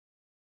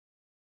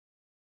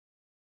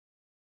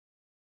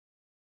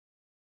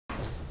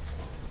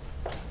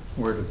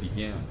where to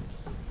begin.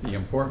 The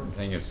important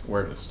thing is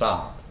where to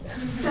stop.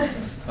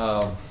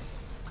 Um,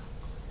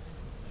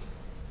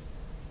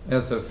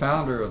 as a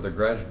founder of the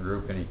graduate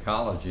group in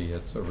ecology,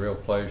 it's a real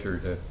pleasure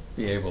to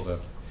be able to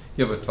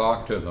give a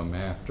talk to them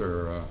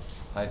after,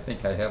 I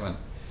think I haven't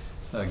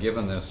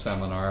given this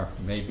seminar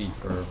maybe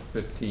for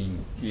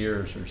 15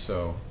 years or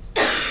so.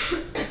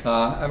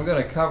 I'm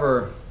going to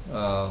cover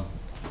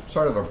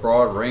sort of a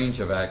broad range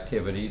of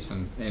activities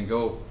and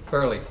go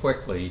fairly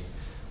quickly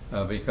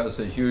because,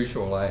 as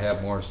usual, I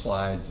have more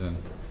slides than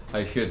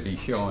I should be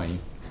showing.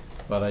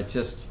 But I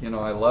just,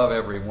 I love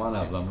every one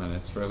of them, and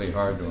it's really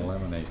hard to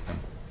eliminate them.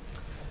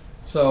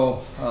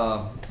 So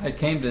I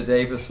came to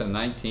Davis in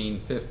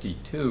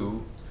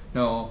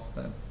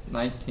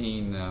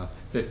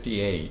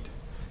 1958.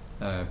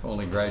 I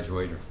only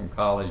graduated from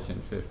college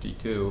in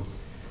 '52.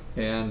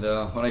 And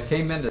when I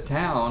came into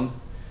town,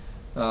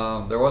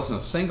 there wasn't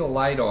a single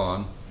light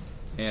on,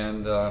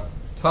 and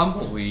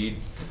tumbleweed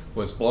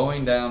was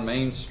blowing down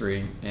Main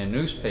Street and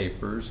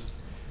newspapers,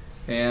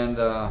 and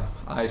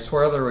I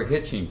swear there were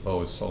hitching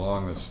posts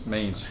along this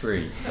main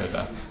street.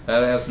 But,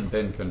 that hasn't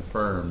been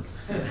confirmed.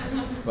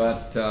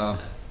 But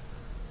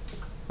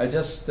I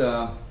just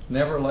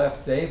never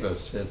left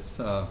Davis. It's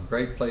a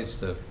great place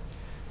to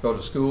go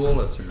to school.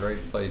 It's a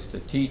great place to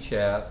teach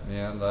at,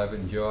 and I've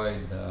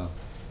enjoyed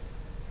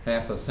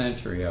half a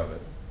century of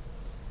it.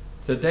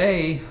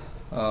 Today,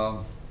 I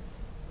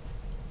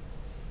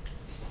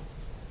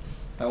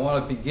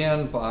want to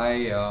begin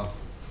by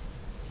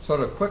sort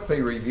of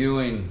quickly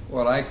reviewing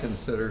what I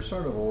consider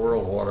sort of a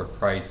world water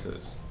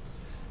crisis.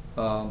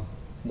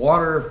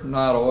 Water,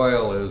 not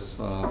oil, is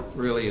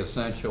really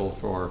essential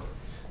for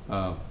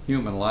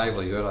human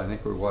livelihood. I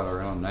think we're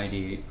around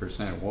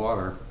 98%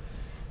 water.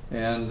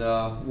 And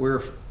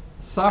we're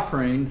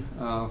suffering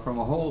from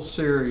a whole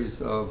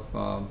series of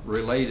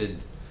related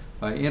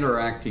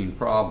interacting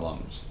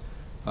problems.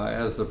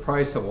 As the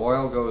price of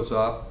oil goes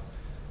up,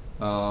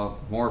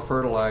 more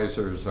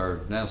fertilizers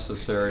are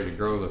necessary to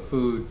grow the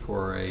food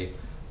for a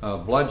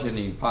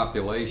bludgeoning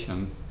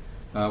population.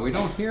 We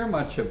don't hear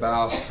much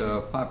about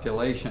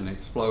population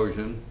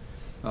explosion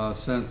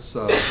since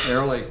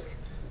Ehrlich,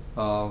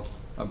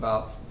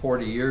 about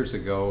 40 years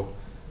ago,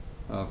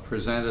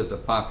 presented the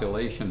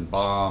population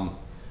bomb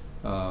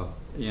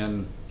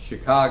in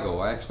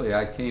Chicago. Actually,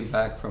 I came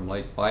back from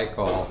Lake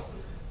Baikal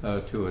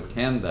to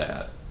attend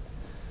that.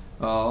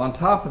 On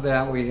top of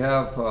that, we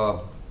have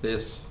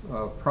this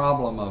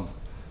problem of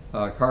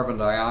carbon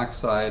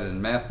dioxide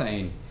and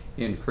methane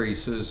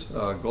increases,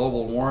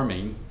 global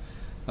warming,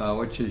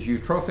 which is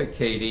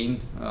eutrophicating,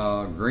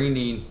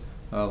 greening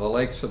the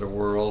lakes of the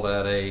world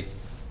at a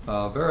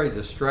very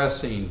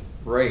distressing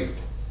rate.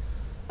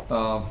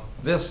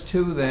 This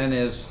too then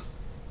is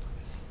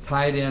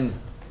tied in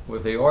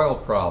with the oil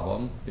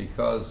problem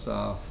because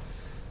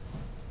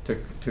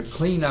to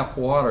clean up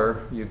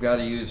water, you've got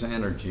to use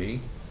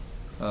energy.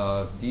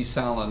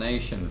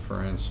 Desalination,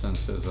 for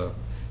instance,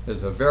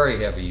 is a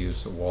very heavy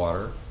use of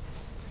water.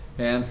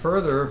 And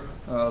further,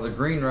 the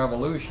Green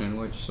Revolution,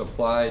 which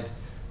supplied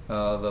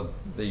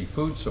the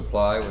food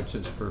supply, which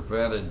has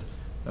prevented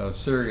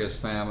serious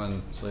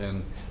famines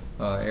in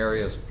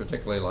areas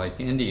particularly like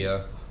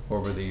India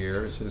over the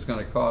years, is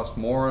going to cost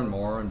more and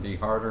more and be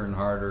harder and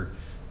harder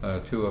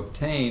to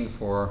obtain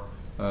for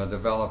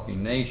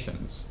developing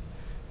nations.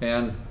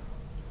 And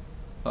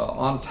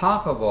on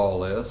top of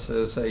all this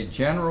is a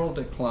general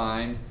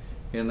decline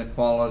in the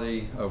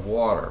quality of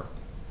water.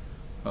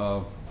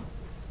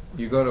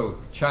 You go to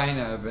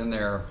China, I've been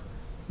there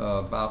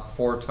about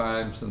 4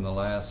 times in the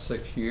last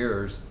 6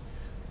 years.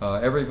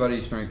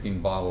 Everybody's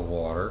drinking bottled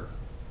water.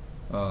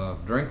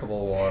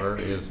 Drinkable water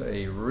is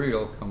a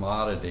real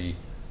commodity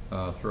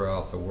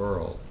throughout the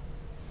world.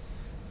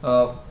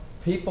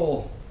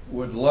 People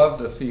would love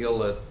to feel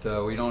that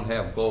we don't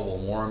have global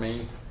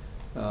warming.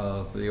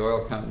 The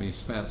oil companies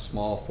spent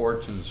small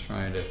fortunes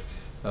trying to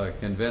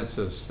convince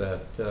us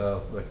that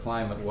the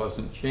climate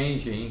wasn't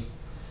changing.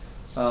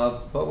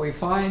 But we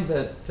find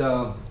that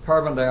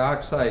carbon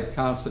dioxide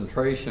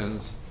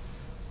concentrations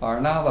are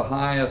now the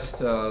highest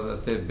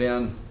that they've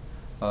been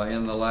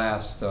in the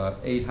last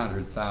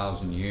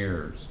 800,000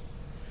 years.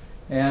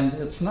 And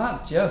it's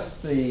not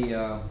just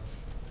the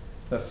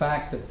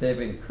fact that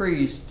they've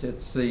increased,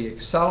 it's the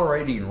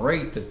accelerating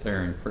rate that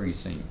they're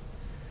increasing.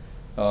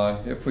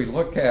 If we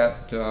look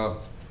at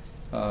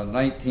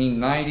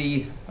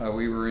 1990,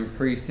 we were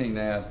increasing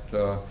at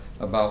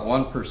about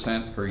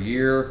 1% per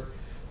year.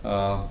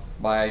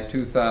 By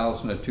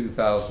 2000 to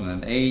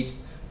 2008,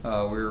 we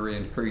were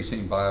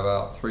increasing by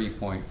about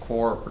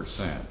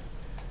 3.4%.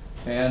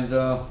 And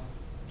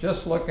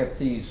just look at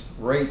these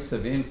rates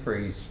of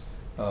increase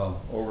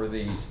over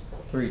these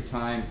 3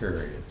 time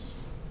periods.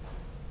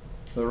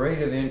 The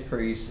rate of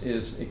increase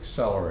is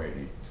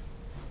accelerating.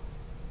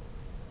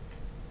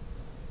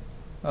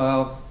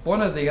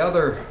 One of the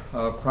other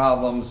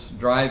problems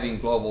driving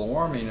global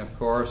warming, of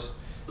course,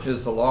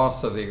 is the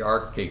loss of the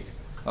Arctic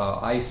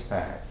ice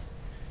pack.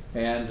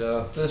 And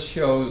this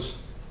shows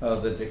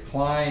the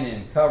decline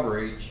in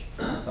coverage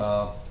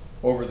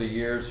over the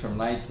years from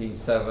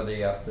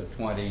 1970 up to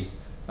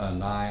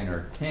 29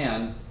 or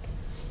 10.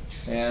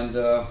 And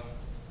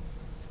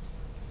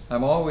I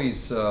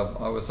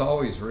was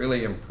always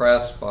really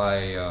impressed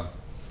by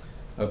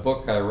a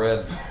book I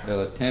read at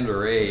a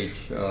tender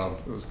age.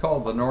 It was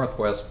called The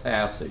Northwest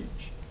Passage.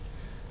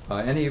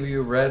 Any of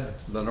you read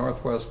The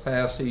Northwest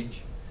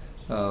Passage?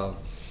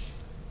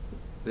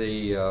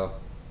 The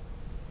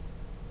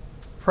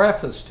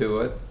preface to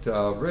it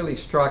really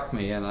struck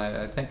me, and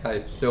I think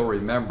I still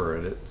remember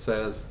it. It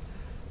says,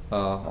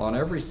 on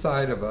every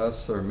side of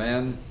us are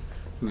men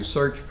who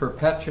search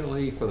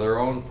perpetually for their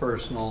own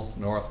personal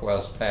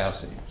Northwest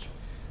Passage,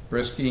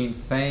 risking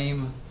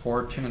fame,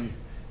 fortune,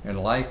 and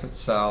life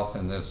itself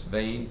in this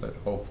vain but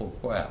hopeful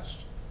quest.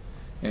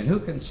 And who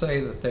can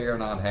say that they are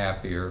not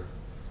happier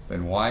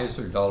than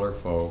wiser, duller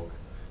folk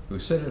who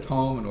sit at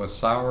home and with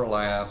sour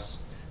laughs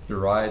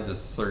deride the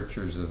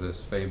searchers of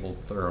this fabled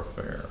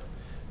thoroughfare,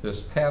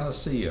 this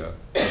panacea of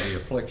the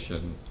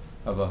affliction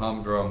of the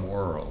humdrum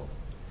world.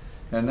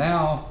 And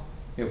now,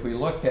 if we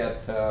look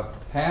at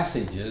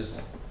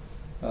passages,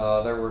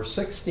 there were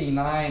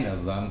 69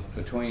 of them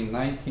between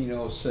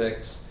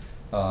 1906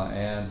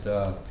 and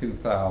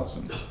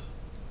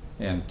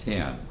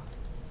 2010.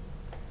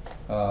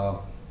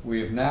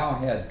 We've now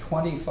had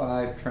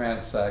 25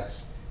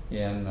 transects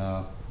in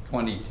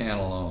 2010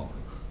 alone.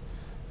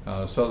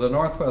 So the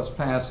Northwest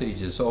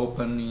Passage is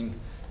opening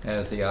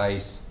as the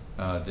ice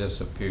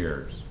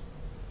disappears.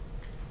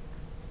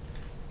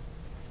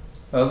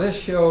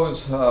 This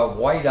shows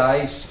white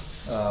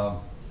ice,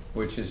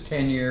 which is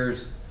 10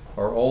 years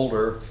or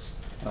older,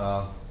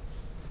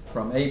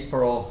 from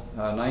April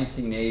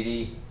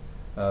 1980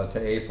 to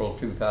April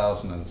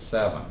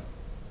 2007.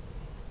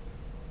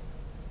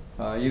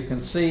 You can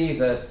see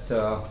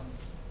that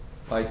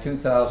by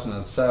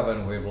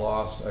 2007 we've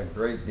lost a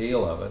great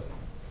deal of it,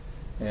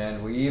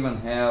 and we even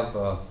have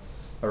a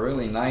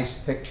really nice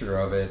picture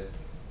of it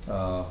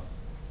as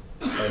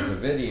a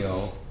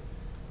video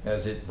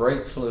as it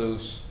breaks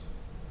loose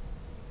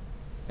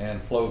and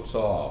floats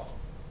off.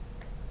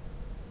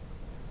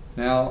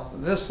 Now,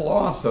 this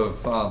loss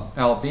of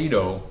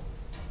albedo,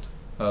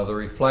 the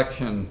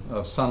reflection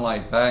of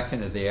sunlight back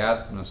into the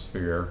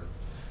atmosphere,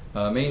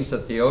 means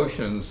that the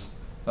oceans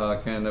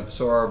can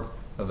absorb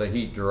the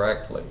heat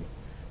directly.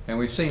 And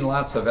we've seen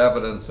lots of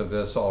evidence of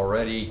this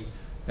already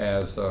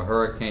as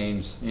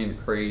hurricanes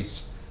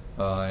increase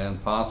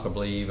and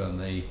possibly even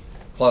the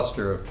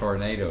cluster of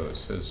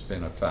tornadoes has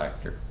been a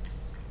factor.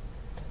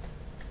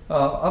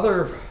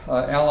 Other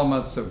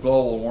elements of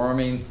global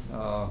warming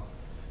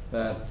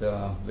that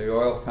the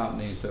oil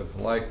companies have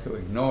liked to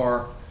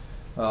ignore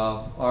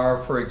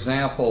are, for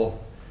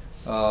example,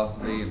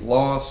 the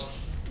loss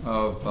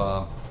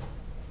of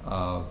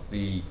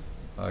the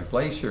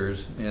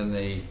glaciers in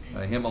the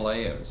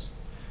Himalayas.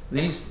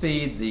 These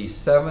feed the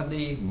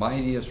 70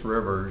 mightiest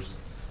rivers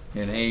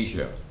in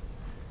Asia,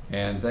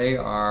 and they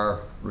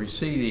are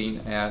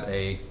receding at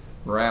a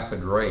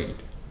rapid rate.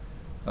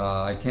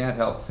 I can't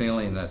help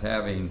feeling that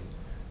having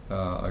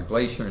a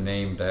glacier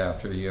named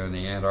after you in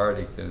the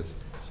Antarctic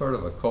is sort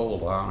of a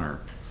cold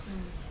honor,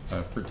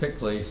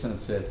 particularly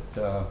since it,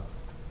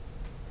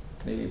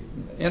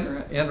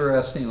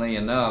 interestingly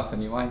enough,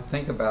 and you might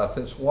think about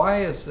this,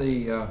 why is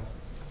the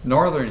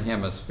northern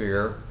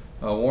hemisphere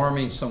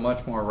warming so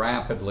much more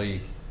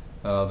rapidly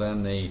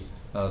than the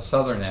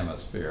southern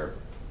hemisphere?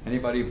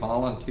 Anybody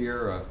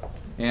volunteer an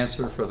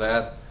answer for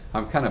that?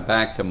 I'm kind of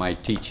back to my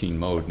teaching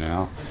mode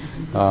now.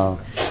 More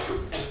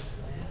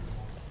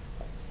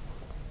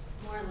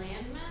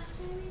land mass,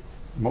 maybe?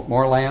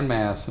 More land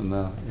mass in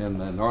the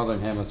northern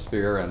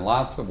hemisphere, and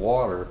lots of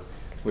water,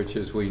 which,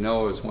 as we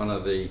know, is one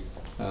of the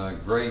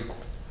great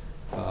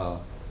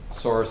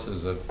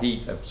sources of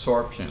heat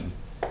absorption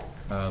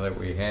that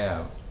we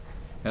have.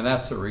 And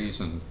that's the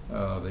reason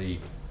the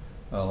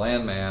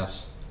land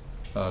mass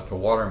to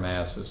water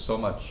mass is so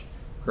much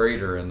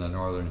greater in the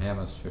northern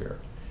hemisphere.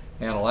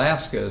 And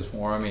Alaska is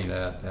warming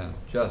at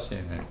just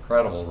an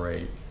incredible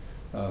rate,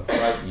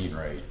 frightening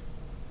rate.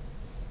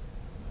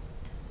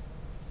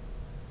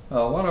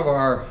 One of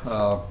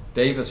our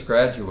Davis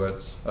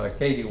graduates,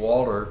 Katie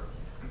Walter,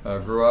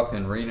 grew up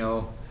in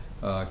Reno,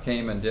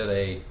 came and did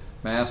a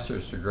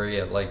master's degree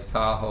at Lake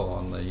Tahoe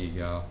on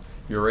the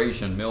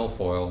Eurasian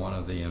milfoil, one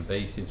of the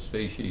invasive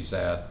species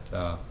at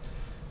the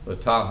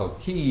Tahoe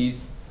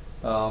Keys,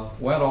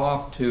 went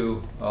off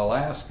to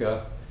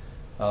Alaska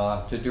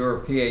to do her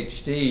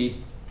PhD,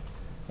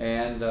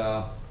 and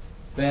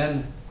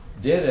then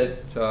did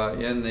it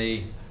in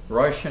the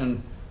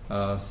Russian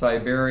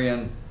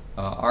Siberian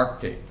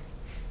Arctic.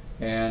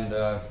 And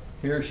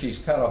here she's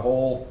cut a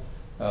hole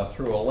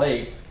through a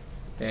lake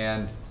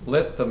and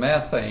lit the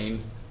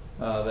methane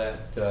that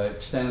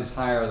extends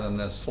higher than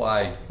this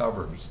slide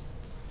covers.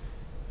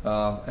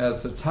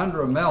 As the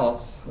tundra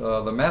melts,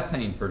 the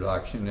methane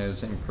production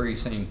is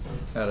increasing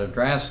at a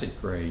drastic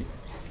rate,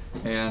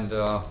 and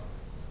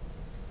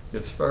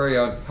it's very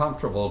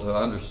uncomfortable to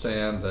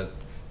understand that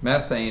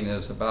methane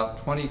is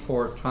about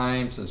 24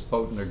 times as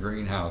potent a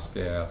greenhouse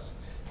gas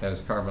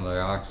as carbon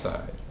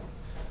dioxide.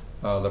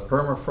 The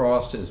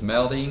permafrost is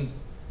melting.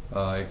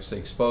 It's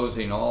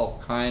exposing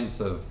all kinds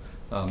of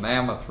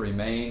mammoth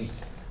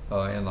remains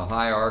in the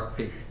high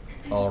Arctic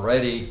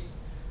already.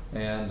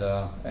 And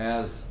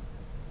as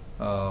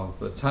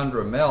the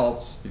tundra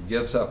melts, it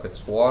gives up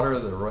its water.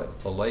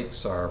 The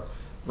lakes are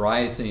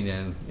rising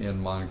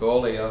in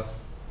Mongolia,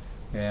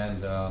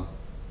 and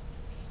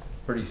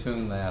pretty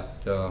soon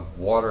that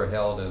water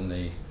held in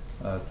the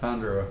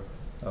tundra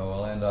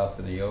will end up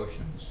in the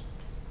oceans.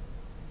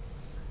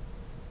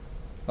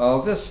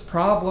 This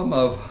problem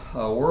of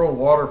world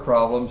water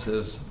problems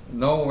is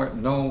nowhere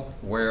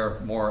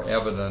more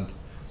evident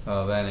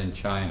than in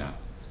China.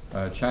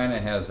 China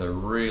has a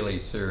really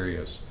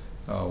serious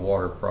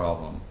water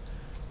problem.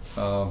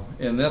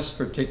 In this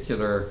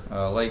particular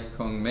Lake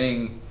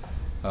Kunming,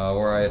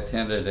 where I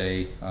attended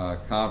a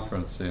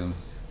conference in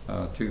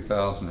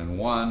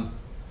 2001,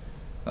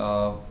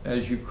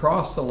 as you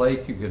cross the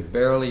lake, you could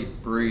barely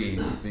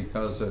breathe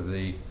because of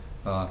the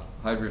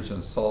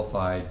hydrogen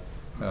sulfide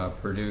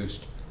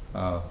produced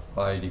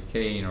by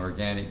decaying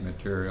organic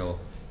material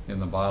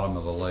in the bottom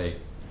of the lake.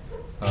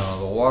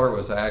 The water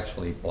was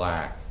actually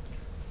black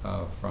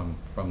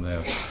from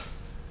this.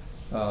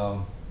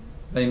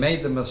 They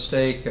made the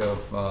mistake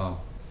of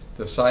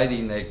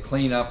deciding they'd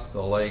clean up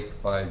the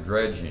lake by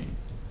dredging.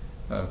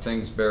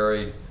 Things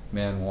buried,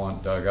 men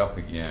want dug up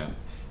again.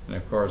 And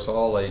of course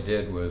all they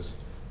did was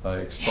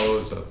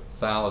expose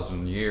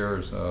 1,000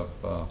 years of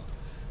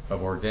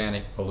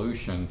organic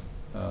pollution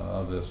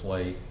of this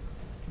lake,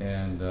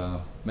 and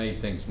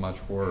made things much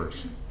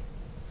worse.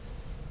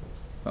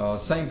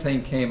 Same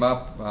thing came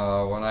up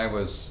when I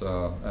was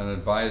an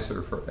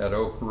advisor at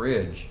Oak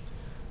Ridge,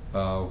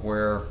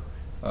 where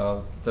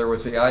there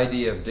was the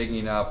idea of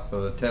digging up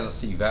the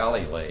Tennessee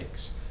Valley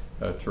lakes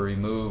to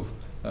remove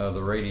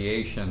the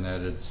radiation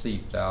that had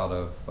seeped out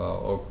of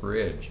Oak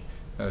Ridge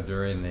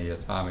during the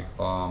atomic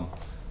bomb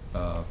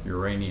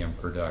uranium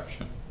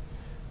production.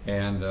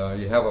 And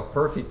you have a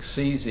perfect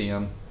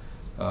cesium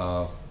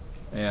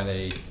and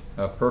a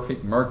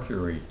perfect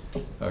mercury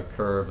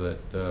curve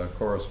that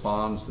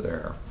corresponds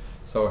there.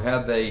 So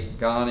had they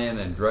gone in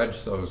and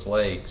dredged those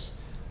lakes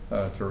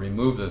to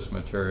remove this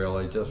material,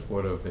 they just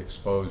would have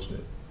exposed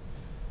it.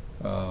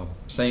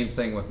 Same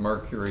thing with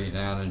mercury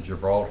down in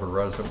Gibraltar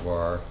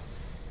Reservoir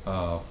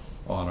on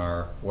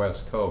our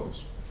west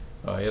coast.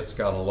 It's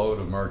got a load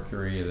of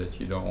mercury that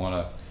you don't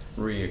want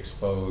to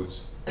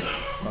re-expose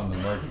from the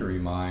mercury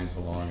mines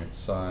along its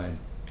side.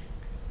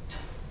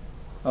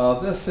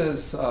 This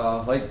is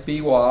Lake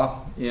Biwa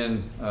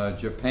in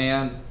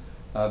Japan.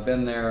 I've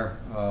been there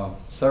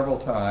several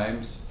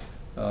times.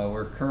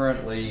 We're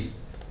currently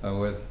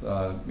with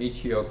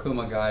Michio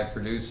Kumagai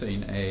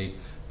producing a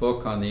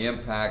book on the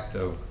impact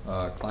of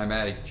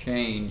climatic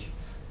change,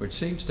 which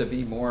seems to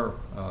be more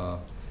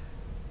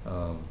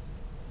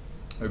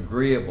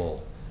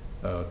agreeable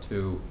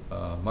to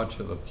much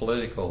of the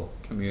political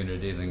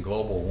community than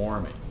global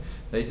warming.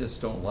 They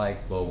just don't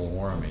like global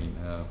warming.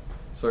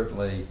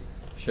 Certainly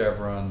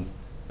Chevron,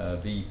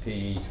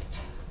 BP,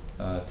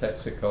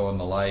 Texaco and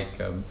the like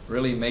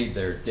really made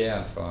their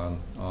dent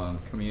on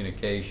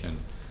communication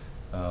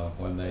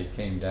when they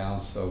came down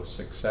so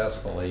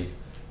successfully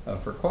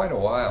for quite a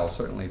while,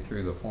 certainly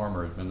through the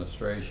former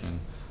administration,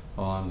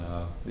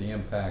 on the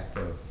impact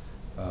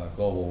of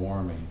global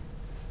warming.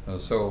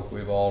 So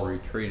we've all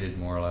retreated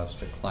more or less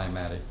to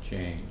climatic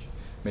change.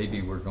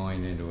 Maybe we're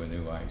going into a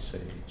new ice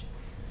age.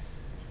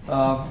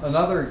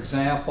 Another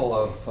example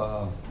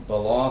of the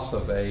loss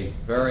of a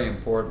very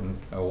important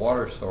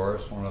water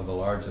source, one of the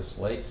largest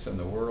lakes in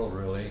the world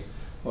really,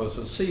 was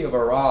the Sea of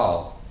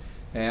Aral.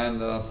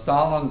 And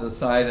Stalin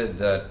decided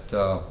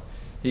that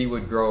he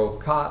would grow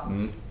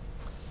cotton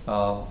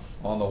on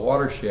the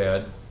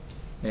watershed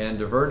and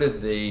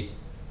diverted the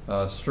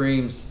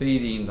streams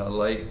feeding the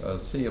lake,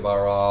 Sea of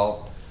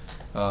Aral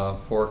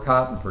for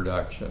cotton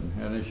production.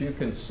 And as you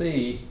can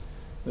see,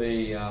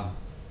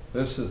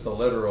 this is the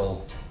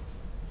literal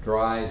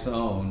dry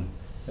zone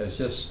has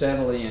just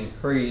steadily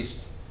increased.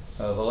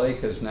 The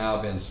lake has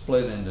now been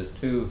split into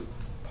two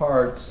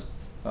parts.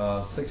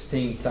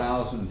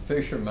 16,000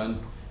 fishermen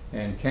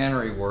and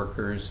cannery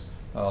workers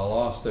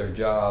lost their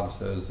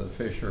jobs as the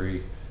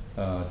fishery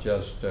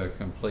just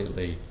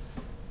completely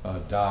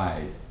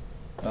died.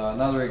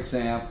 Another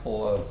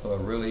example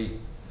of really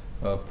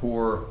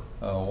poor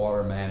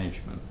water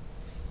management.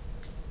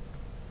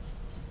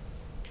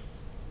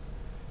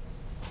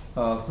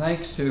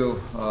 Thanks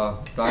to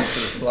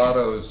Dr.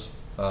 Flato's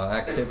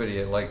activity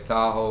at Lake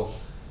Tahoe,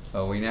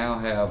 we now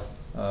have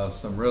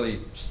some really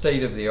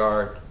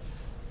state-of-the-art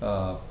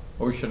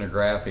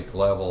oceanographic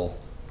level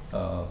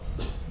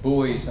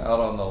buoys out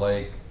on the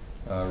lake,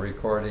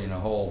 recording a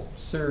whole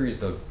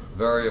series of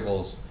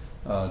variables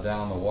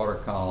down the water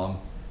column,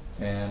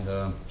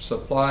 and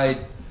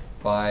supplied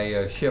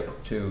by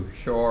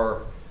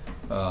ship-to-shore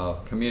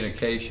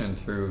communication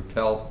through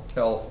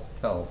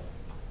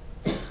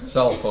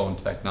cell phone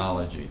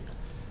technology.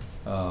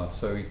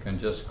 So you can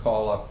just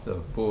call up the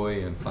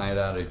buoy and find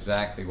out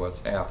exactly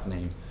what's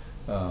happening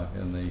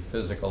in the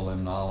physical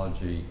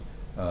limnology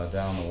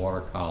down the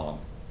water column.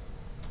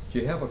 Do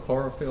you have a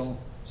chlorophyll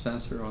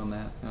sensor on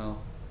that now?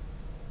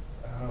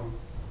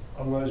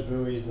 On those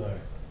buoys, no.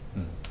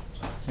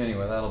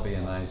 Anyway, that'll be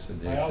a nice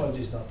addition.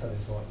 Biology's not that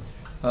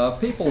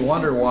important. People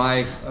wonder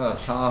why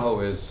Tahoe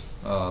is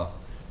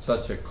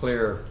such a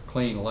clear,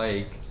 clean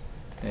lake,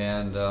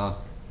 and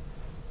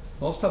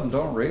most of them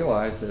don't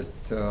realize that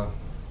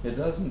it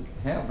doesn't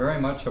have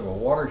very much of a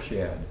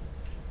watershed.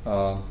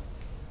 Wrong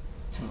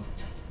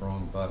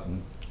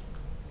button.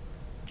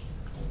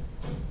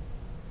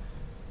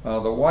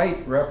 The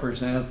white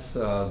represents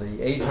the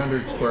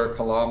 800 square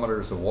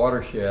kilometers of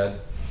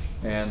watershed,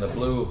 and the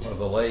blue of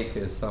the lake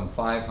is some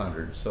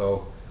 500.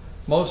 So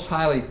most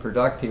highly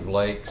productive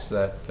lakes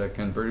that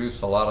can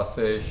produce a lot of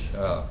fish,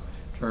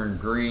 turn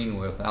green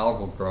with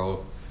algal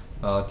growth,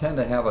 tend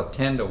to have a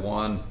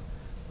 10-to-1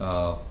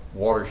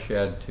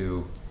 watershed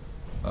to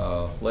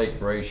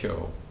lake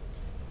ratio.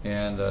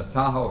 And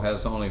Tahoe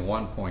has only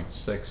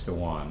 1.6 to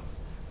 1.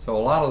 So a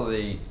lot of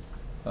the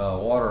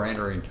water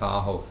entering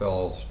Tahoe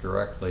falls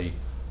directly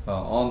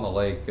on the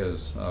lake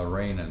as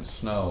rain and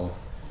snow.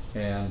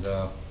 And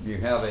you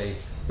have a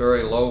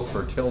very low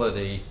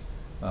fertility,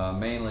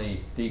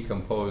 mainly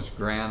decomposed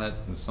granite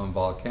and some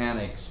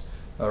volcanics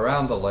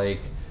around the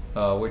lake,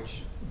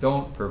 which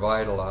don't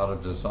provide a lot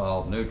of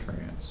dissolved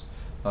nutrients.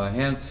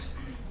 Hence,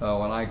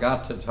 when I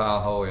got to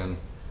Tahoe in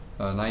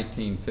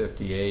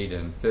 1958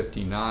 and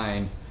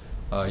 59,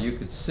 you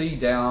could see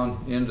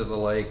down into the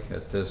lake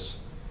at this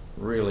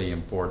really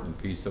important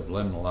piece of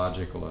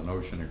limnological and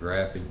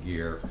oceanographic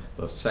gear,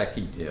 the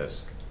Secchi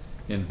disc,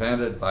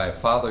 invented by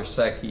Father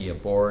Secchi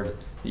aboard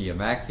the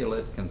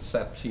Immaculate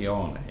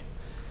Concepcione.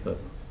 The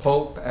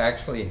Pope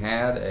actually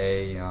had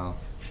a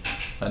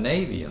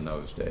navy in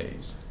those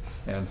days,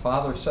 and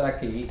Father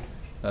Secchi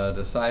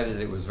decided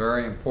it was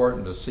very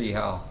important to see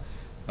how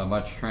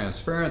much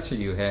transparency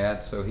you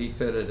had, so he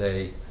fitted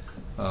a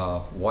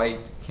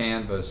white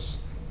canvas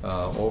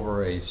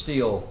over a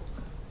steel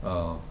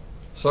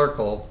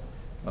circle,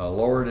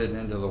 lowered it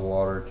into the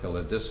water till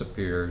it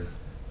disappeared,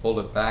 pulled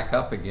it back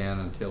up again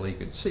until he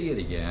could see it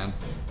again,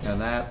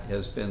 and that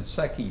has been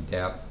Secchi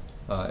depth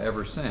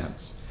ever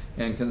since.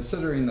 And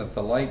considering that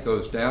the light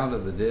goes down to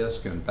the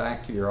disc and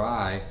back to your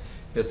eye,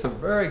 it's a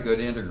very good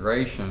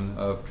integration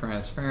of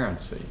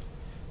transparency.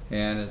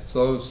 And it's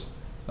those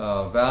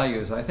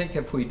values. I think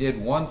if we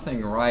did one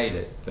thing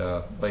right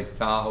at Lake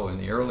Tahoe in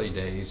the early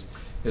days,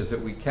 is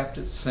that we kept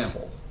it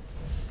simple.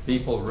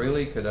 People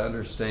really could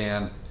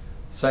understand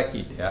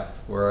Secchi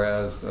depth,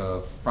 whereas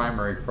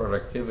primary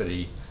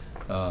productivity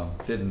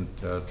didn't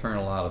turn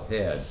a lot of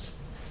heads.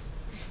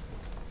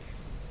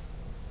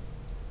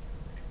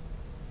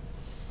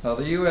 The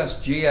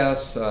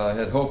USGS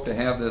had hoped to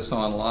have this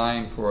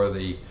online for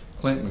the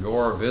Clinton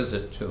Gore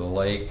visit to the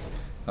lake,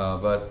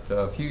 but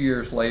a few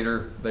years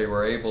later they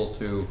were able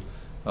to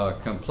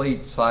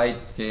complete side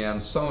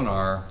scan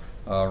sonar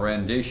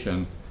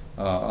rendition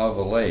of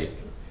the lake.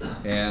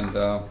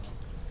 And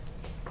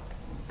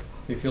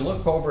if you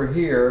look over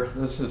here,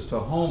 this is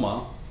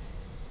Tahoma,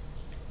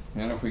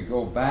 and if we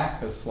go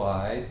back a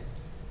slide,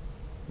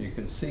 you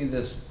can see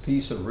this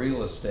piece of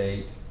real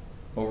estate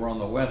over on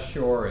the west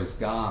shore is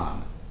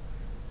gone.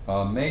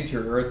 A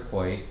major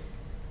earthquake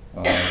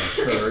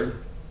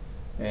occurred,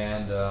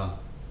 and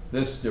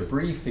this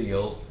debris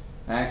field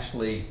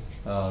actually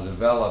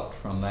developed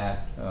from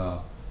that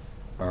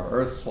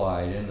earth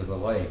slide into the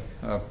lake,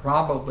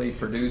 probably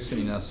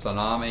producing a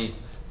tsunami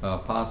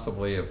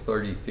possibly of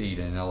 30 feet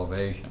in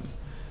elevation.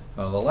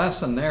 The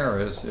lesson there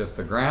is if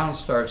the ground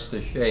starts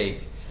to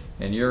shake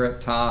and you're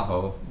at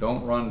Tahoe,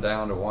 don't run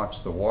down to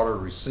watch the water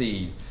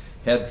recede.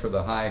 Head for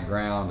the high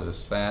ground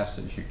as fast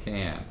as you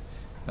can,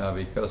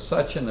 because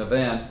such an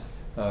event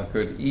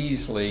could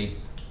easily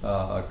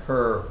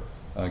occur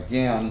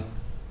again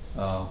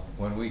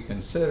when we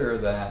consider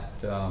that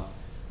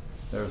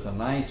there's a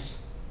nice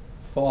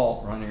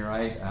fault running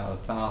right out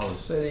of Tahoe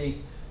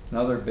City,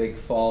 another big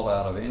fault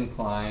out of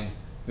Incline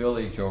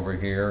Village over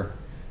here,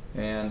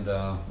 and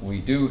we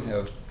do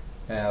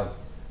have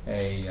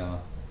a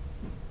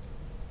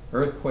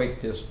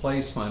earthquake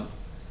displacement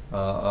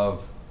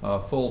of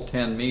full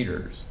 10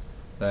 meters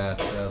that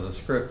the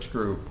Scripps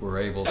group were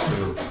able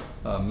to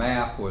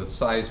map with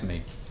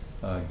seismic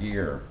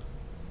gear.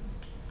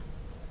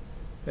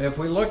 If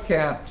we look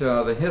at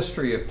the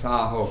history of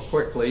Tahoe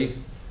quickly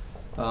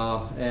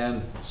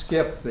and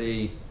skip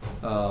the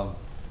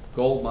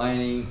gold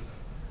mining,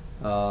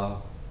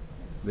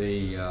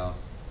 the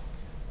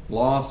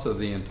loss of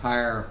the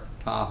entire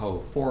Tahoe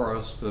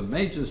forest, the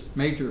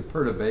major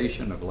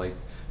perturbation of Lake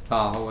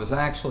Tahoe was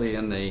actually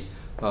in the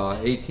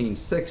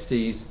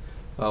 1860s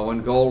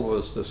when gold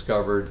was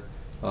discovered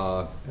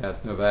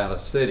at Nevada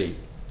City.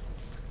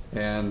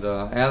 And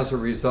as a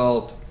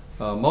result,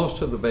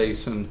 most of the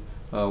basin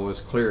was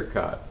clear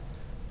cut.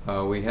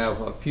 We have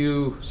a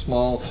few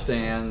small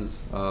stands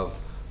of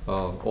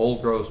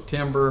old growth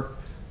timber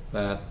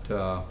that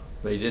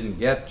they didn't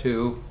get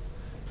to,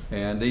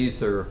 and these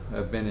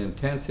have been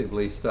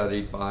intensively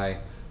studied by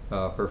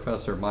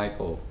Professor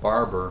Michael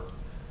Barber,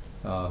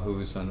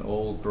 who's an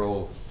old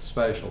growth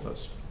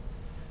specialist.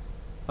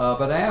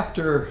 But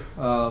after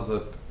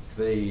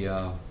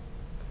the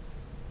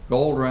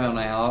gold ran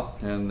out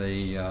and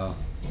the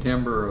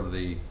timber of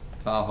the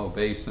Tahoe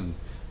Basin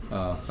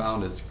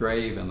found its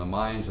grave in the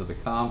mines of the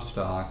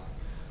Comstock,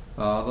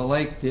 the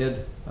lake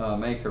did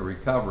make a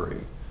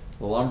recovery.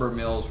 The lumber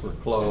mills were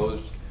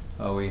closed.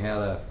 We had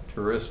a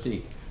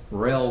touristic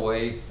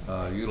railway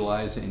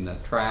utilizing the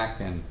track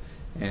and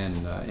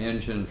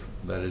engine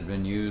that had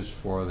been used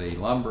for the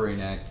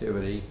lumbering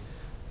activity.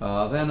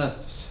 Then a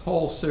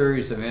whole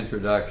series of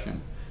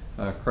introduction.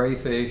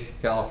 Crayfish,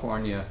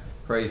 California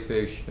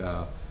crayfish,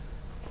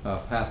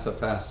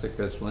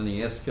 Paciphasticus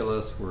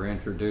lineisculus were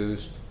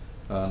introduced.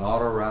 An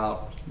auto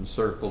route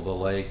encircled the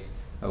lake.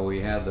 We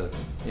had the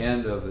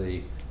end of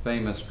the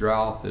famous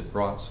drought that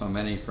brought so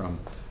many from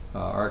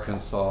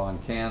Arkansas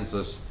and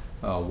Kansas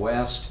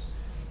west.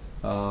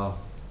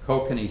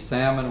 Kokanee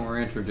salmon were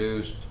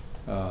introduced.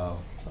 A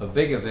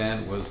big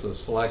event was the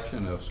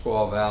selection of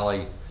Squaw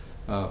Valley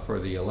for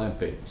the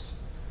Olympics.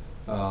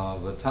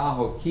 The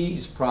Tahoe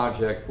Keys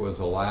project was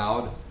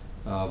allowed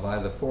by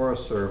the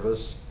Forest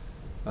Service,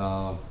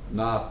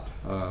 not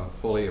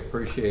fully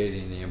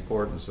appreciating the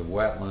importance of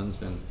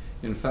wetlands. And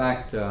in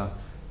fact,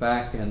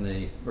 back in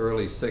the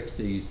early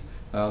 60s,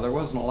 there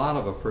wasn't a lot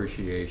of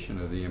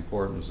appreciation of the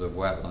importance of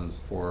wetlands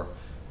for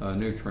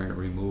nutrient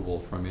removal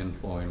from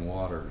inflowing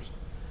waters.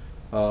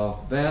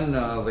 Then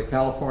the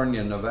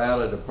California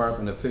Nevada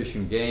Department of Fish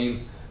and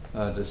Game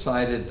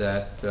decided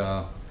that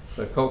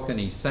the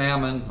Kokanee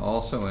salmon,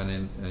 also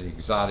an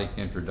exotic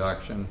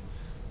introduction,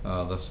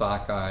 the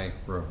sockeye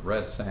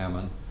red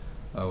salmon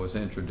was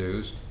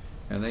introduced,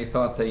 and they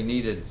thought they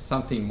needed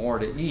something more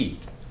to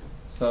eat.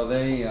 So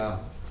they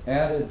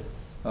added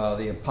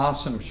the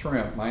opossum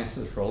shrimp,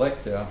 Mysis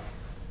relicta,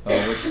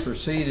 which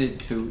proceeded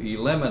to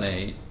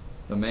eliminate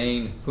the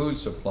main food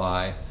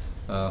supply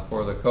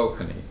for the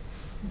kokanee,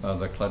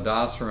 the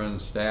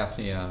cladocerans,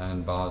 daphnia,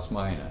 and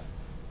bosmina.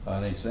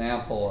 An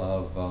example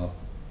of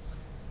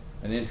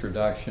an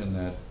introduction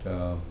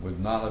that would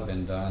not have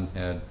been done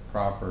had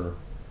proper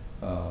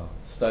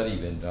study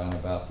been done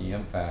about the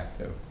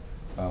impact of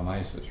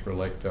Mysis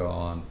relicta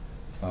on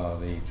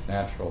the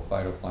natural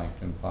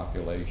phytoplankton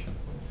population.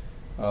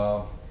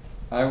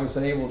 I was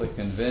able to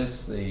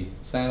convince the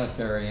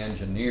sanitary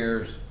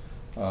engineers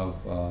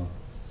of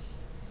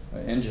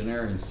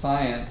engineering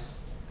science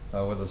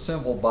with a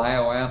simple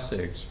bioassay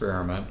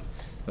experiment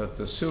that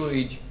the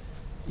sewage,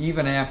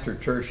 even after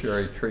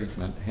tertiary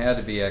treatment, had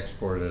to be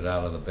exported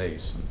out of the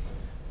basin.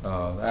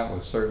 That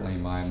was certainly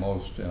my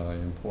most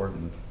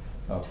important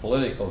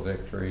political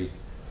victory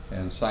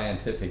and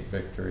scientific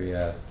victory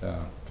at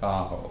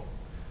Tahoe.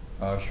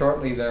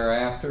 Shortly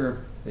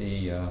thereafter,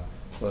 the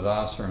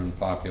cladoceran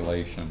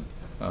population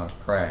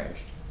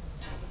crashed.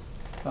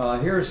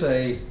 Here's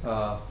a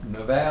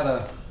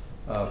Nevada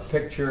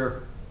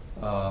picture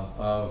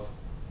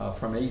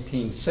from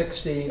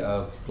 1860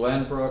 of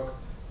Glenbrook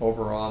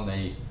over on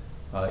the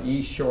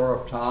east shore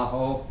of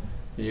Tahoe.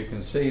 You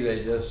can see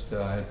they just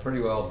had pretty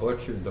well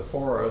butchered the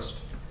forest.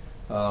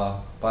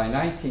 By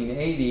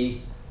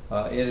 1980,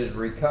 it had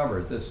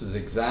recovered. This is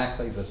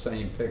exactly the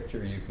same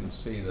picture. You can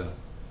see the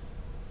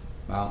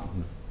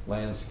mountain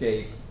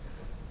landscape.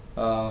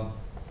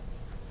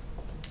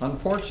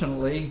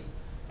 Unfortunately,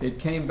 it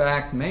came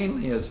back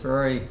mainly as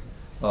very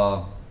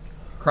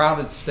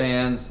crowded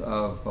stands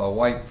of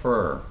white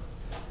fir.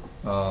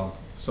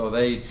 So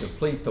they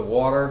deplete the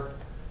water.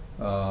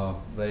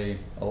 They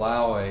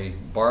allow a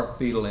bark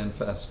beetle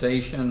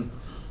infestation.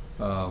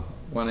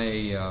 When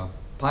a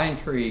pine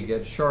tree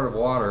gets short of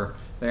water,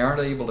 they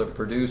aren't able to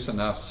produce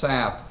enough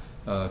sap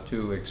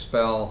to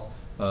expel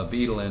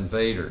beetle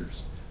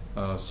invaders.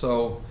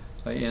 So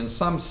in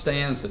some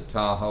stands at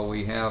Tahoe,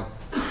 we have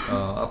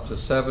up to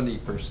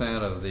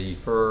 70% of the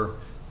fir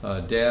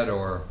dead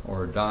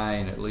or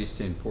dying, at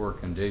least in poor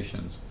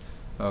conditions.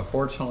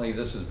 Fortunately,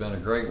 this has been a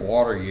great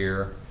water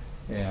year,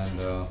 and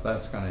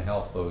that's going to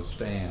help those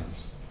stands.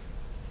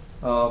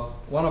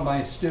 One of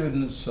my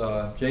students,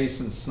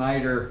 Jason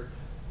Snyder,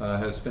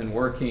 has been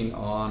working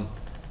on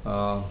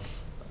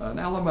an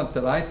element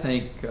that I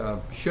think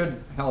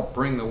should help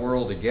bring the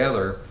world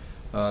together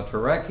to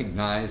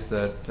recognize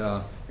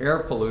that air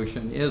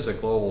pollution is a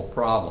global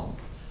problem.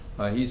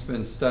 He's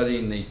been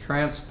studying the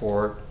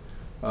transport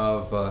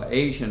of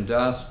Asian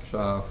dust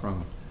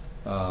from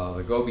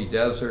the Gobi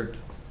Desert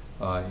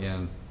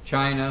in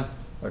China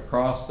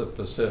across the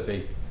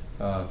Pacific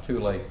to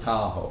Lake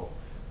Tahoe.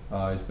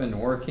 He's been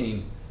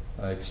working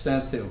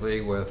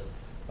extensively with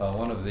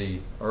one of the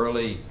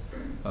early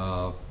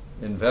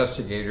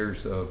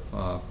investigators of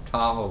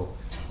Tahoe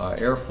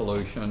air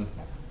pollution,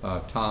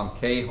 Tom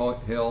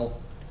Cahill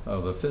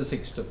of the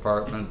physics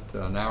department,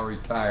 now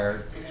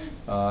retired.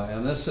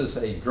 And this is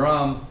a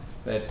drum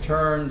that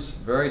turns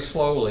very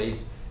slowly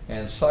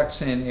and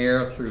sucks in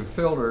air through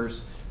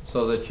filters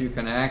so that you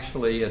can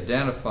actually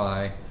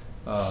identify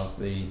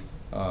the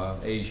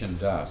Asian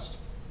dust.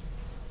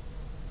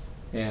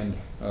 And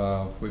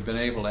we've been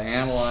able to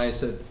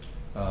analyze it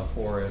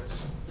for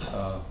its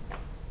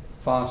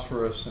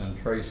phosphorus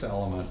and trace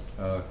element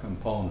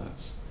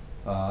components.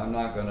 I'm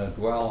not going to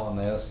dwell on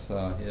this.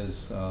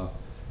 His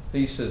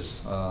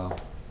thesis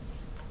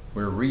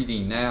we're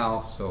reading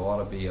now, so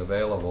ought to be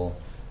available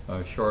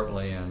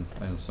shortly, and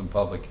some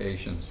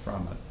publications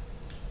from it.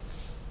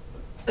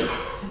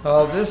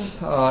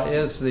 This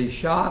is the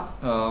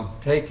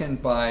shot taken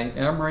by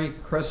Emery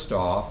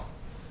Christoph,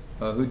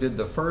 who did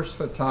the first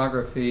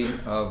photography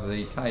of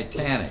the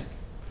Titanic.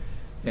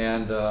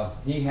 And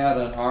he had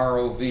an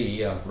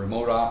ROV, a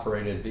remote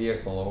operated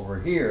vehicle,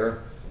 over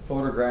here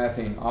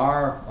photographing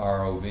our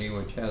ROV,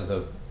 which has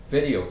a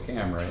video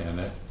camera in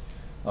it,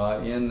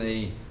 in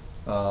the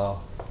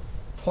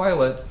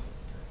toilet,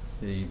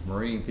 the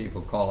marine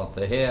people call it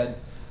the head,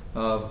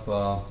 of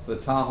the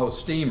Tahoe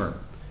steamer,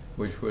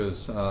 which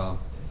was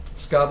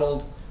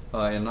scuttled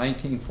in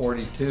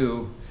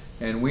 1942,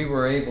 and we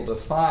were able to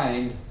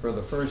find for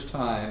the first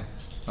time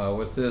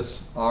with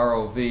this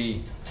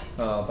ROV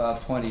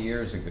about 20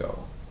 years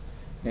ago.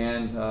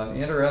 And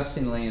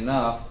interestingly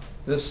enough,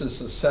 this is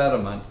the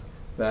sediment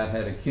that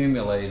had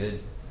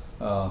accumulated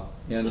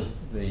in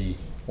the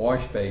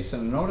wash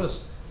basin.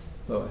 Notice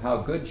how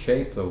good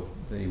shape the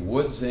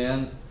wood's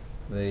in,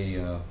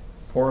 the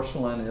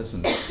porcelain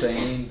isn't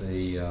stained,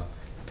 the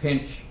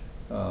pinch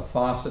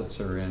faucets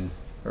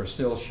are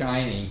still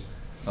shiny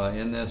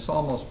in this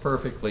almost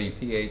perfectly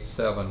pH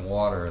 7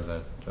 water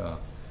that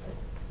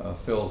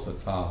fills the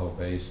Tahoe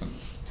Basin.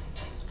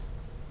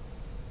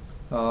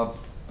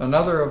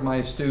 Another of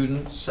my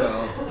students,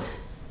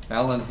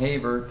 Alan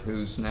Havert,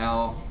 who's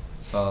now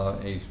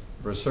a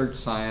research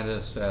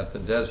scientist at the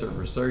Desert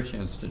Research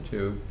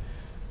Institute,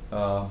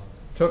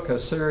 took a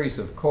series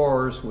of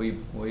cores.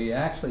 We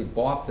actually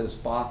bought this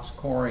box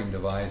coring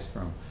device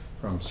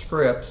from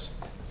Scripps,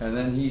 and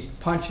then he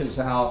punches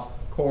out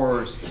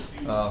cores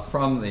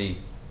from the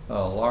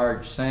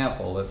large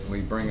sample that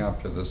we bring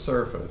up to the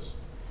surface.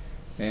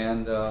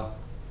 And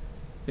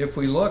if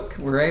we look,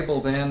 we're able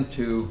then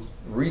to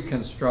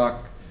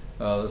reconstruct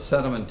the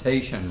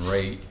sedimentation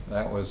rate.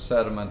 That was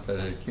sediment that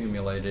had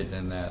accumulated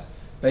in that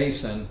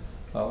basin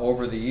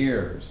over the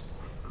years.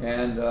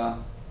 And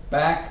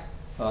back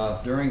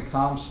during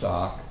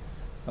Comstock,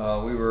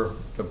 we were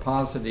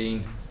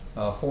depositing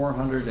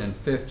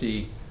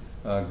 450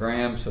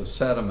 grams of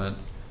sediment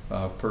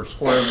per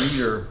square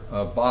meter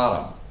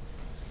bottom.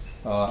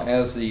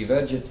 As the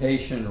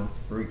vegetation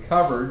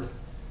recovered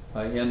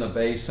in the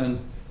basin,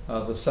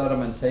 the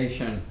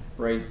sedimentation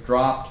rate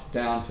dropped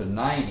down to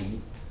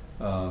 90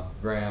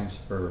 grams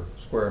per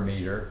square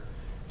meter.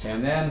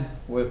 And then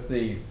with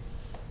the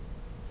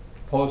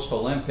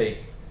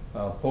post-Olympic,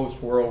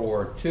 post-World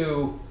War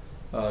II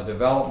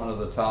development of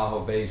the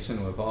Tahoe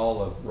Basin, with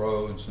all the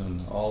roads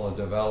and all the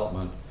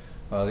development,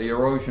 the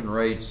erosion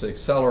rates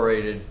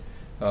accelerated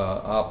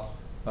up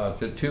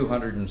to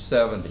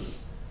 270,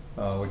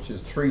 which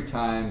is 3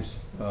 times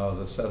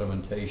the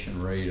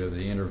sedimentation rate of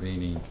the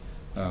intervening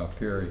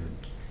period.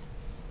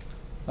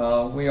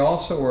 We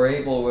also were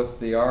able, with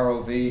the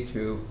ROV,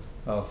 to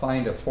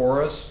find a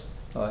forest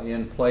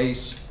in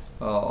place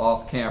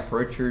off Camp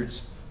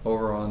Richards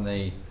over on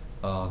the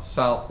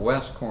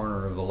southwest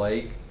corner of the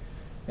lake.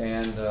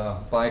 And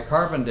by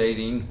carbon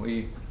dating,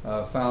 we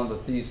found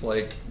that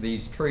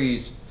these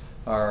trees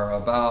are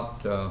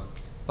about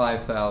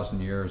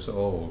 5,000 years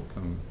old,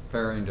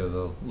 comparing to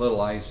the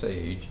Little Ice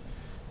Age.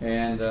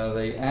 And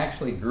they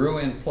actually grew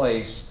in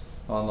place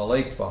on the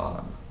lake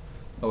bottom,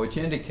 which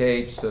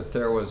indicates that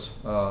there was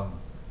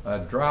a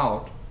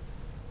drought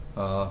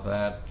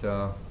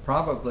that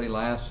probably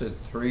lasted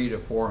 300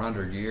 to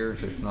 400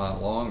 years, if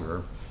not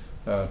longer,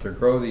 to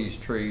grow these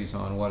trees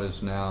on what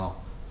is now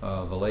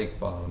the lake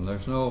bottom.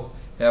 There's no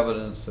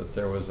evidence that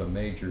there was a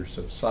major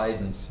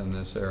subsidence in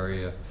this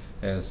area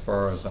as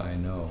far as I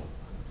know.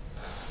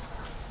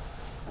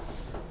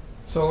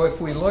 So if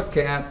we look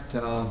at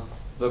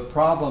the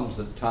problems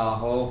at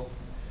Tahoe,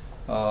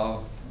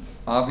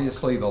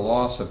 obviously the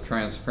loss of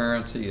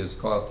transparency has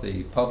caught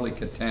the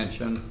public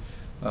attention.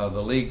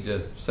 The League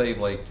to Save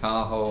Lake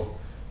Tahoe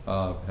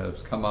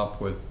has come up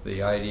with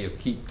the idea of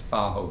Keep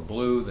Tahoe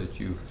Blue that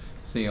you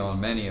see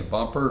on many a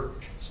bumper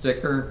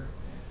sticker.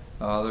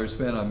 There's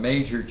been a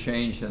major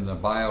change in the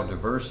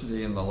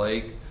biodiversity in the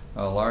lake,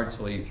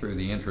 largely through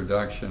the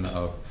introduction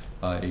of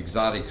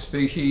exotic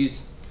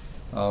species.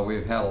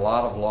 We've had a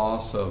lot of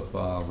loss of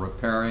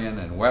riparian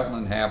and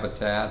wetland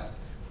habitat.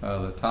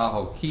 The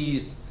Tahoe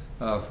Keys,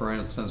 for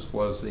instance,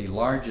 was the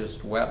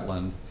largest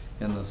wetland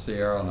in the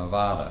Sierra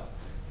Nevada,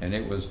 and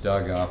it was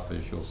dug up,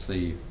 as you'll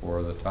see,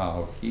 for the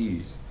Tahoe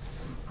Keys.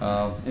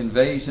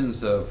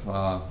 Invasions of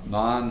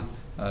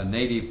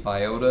non-native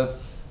biota.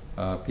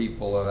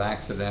 People have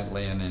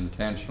accidentally and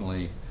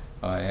intentionally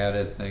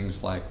added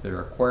things like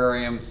their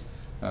aquariums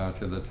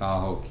to the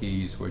Tahoe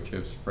Keys, which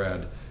have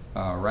spread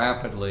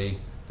rapidly,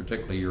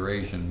 particularly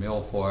Eurasian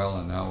milfoil,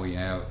 and now we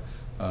have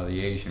the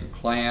Asian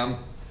clam.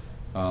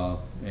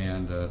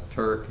 And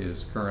Turk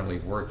is currently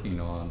working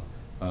on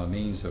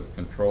means of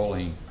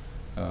controlling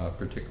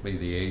particularly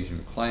the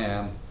Asian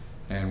clam,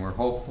 and we're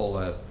hopeful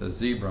that the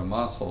zebra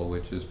mussel,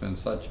 which has been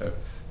such a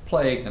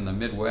plague in the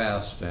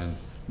Midwest and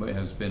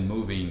has been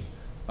moving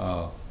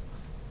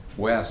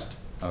west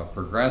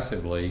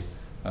progressively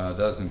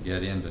doesn't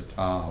get into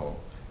Tahoe.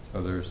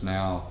 So there's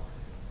now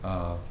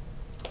a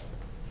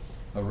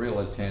real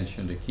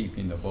attention to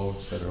keeping the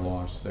boats that are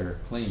launched there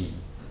clean.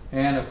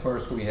 And of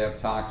course we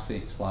have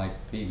toxics like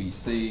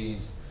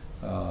PVCs,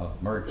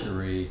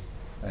 mercury,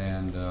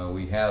 and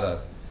we had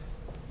a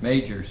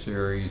major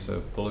series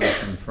of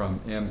pollution from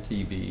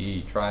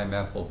MTBE,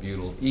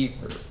 trimethyl-butyl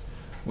ether,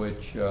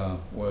 which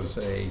was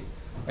a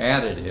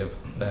additive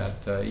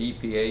that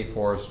EPA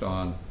forced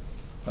on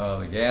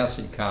the gas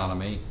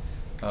economy,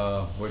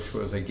 which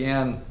was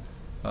again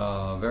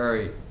a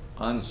very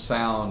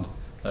unsound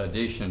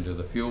addition to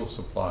the fuel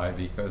supply,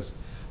 because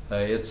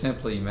it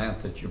simply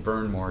meant that you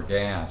burn more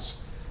gas,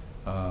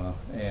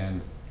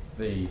 and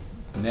the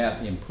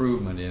net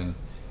improvement in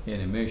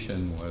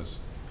emission was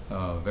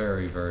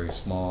very, very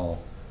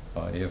small,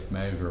 if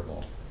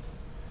measurable.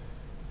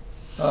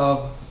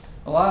 A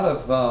lot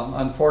of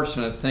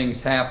unfortunate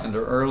things happened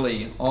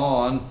early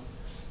on.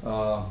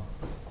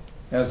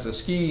 As the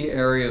ski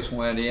areas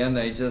went in,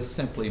 they just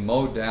simply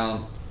mowed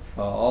down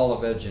all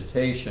the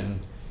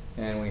vegetation,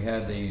 and we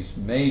had these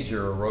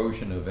major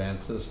erosion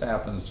events. This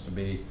happens to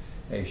be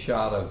a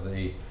shot of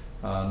the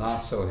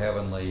not so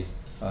heavenly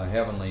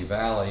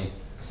Valley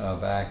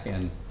back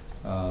in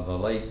the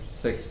late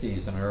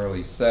 60s and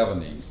early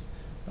 70s.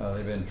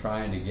 They've been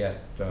trying to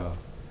get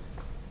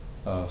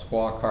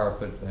squaw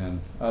carpet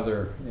and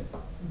other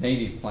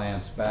native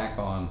plants back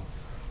on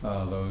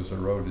those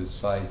eroded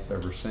sites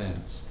ever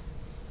since.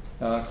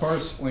 Of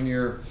course, when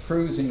you're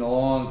cruising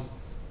along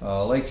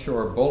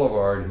Lakeshore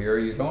Boulevard here,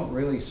 you don't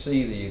really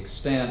see the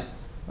extent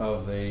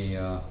of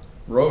the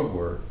road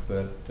work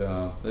that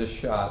this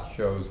shot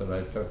shows that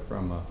I took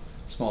from a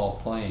small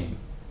plane.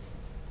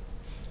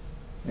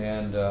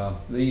 And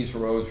these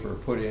roads were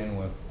put in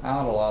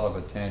without a lot of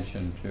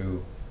attention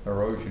to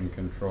erosion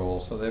control,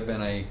 so they've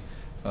been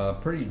a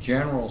pretty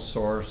general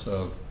source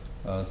of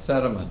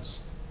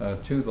sediments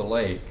to the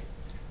lake.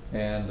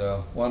 And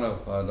one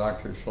of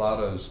Dr.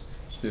 Schlotto's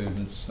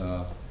students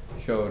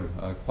showed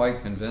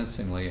quite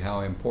convincingly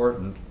how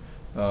important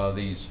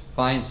these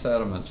fine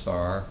sediments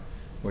are,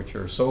 which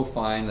are so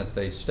fine that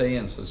they stay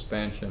in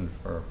suspension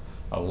for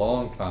a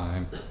long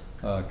time,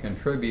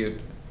 contribute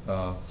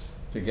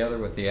together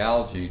with the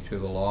algae to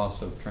the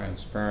loss of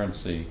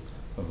transparency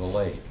of the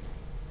lake.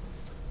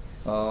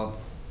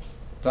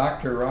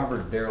 Dr.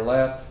 Robert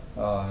Derlett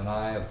and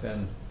I have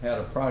had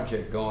a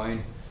project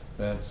going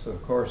that's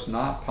of course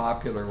not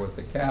popular with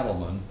the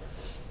cattlemen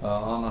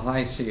on the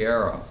High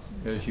Sierra.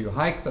 As you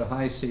hike the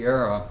High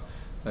Sierra,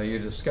 you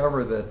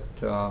discover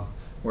that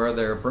where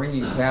they're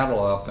bringing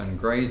cattle up and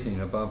grazing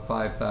above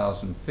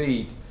 5,000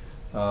 feet,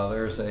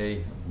 there's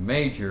a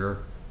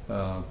major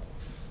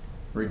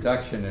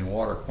reduction in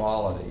water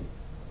quality.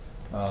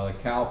 The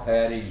cow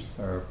patties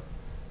are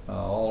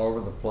all over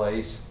the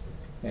place,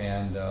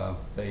 and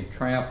they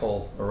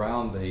trample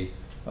around the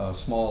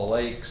small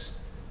lakes,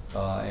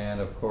 and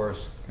of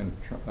course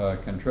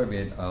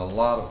contribute a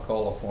lot of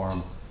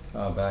coliform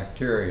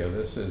bacteria.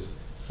 This is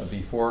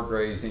before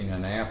grazing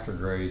and after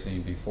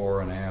grazing,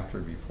 before and after,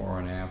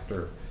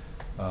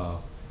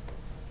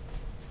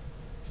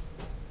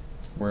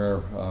 where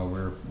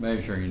we're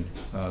measuring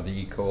the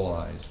E.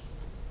 coli's.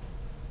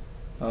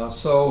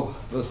 So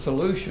the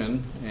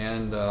solution,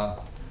 and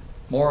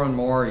more and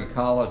more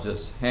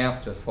ecologists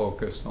have to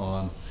focus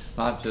on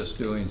not just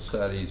doing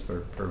studies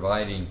but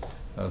providing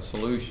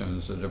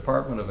solutions. The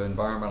Department of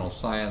Environmental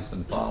Science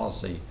and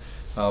Policy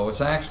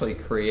was actually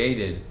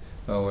created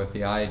with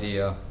the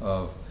idea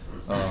of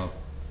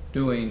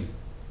doing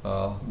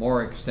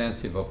more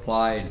extensive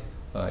applied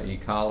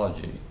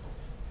ecology,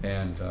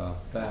 and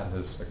that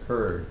has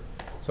occurred.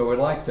 So we'd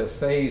like to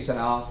phase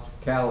out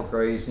cattle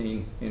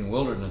grazing in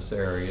wilderness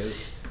areas.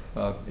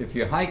 If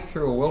you hike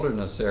through a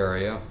wilderness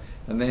area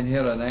and then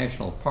hit a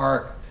national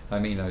park, a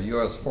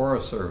U.S.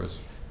 Forest Service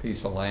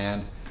piece of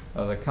land,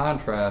 the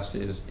contrast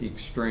is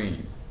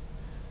extreme.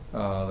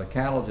 The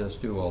cattle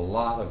just do a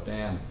lot of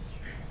damage.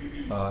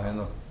 And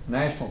the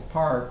national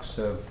parks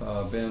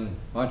have been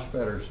much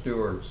better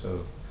stewards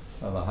of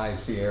the High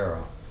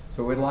Sierra.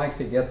 So we'd like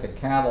to get the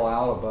cattle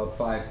out above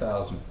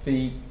 5,000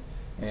 feet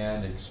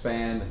and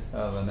expand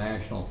the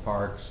national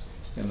parks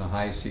in the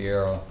High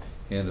Sierra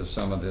into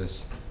some of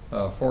this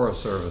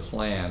Forest Service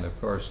land. Of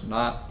course,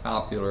 not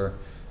popular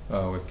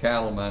with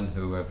cattlemen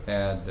who have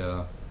had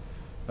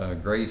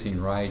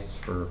grazing rights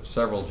for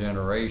several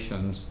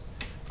generations.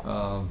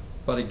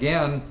 But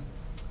again,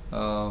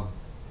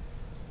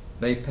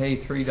 they pay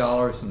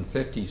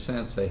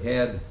 $3.50 a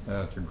head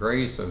to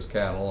graze those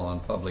cattle on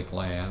public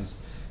lands,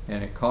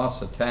 and it costs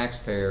the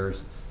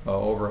taxpayers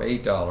over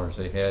 $8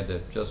 a head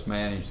to just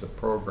manage the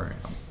program.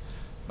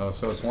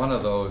 So it's one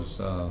of those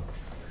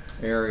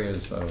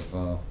areas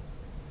of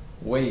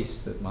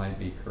waste that might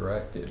be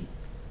corrected.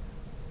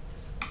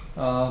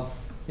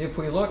 If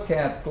we look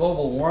at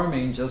global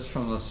warming just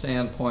from the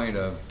standpoint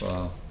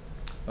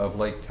of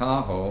Lake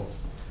Tahoe,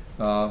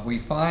 we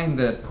find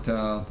that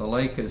the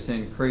lake has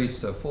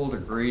increased a full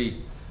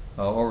degree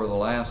over the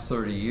last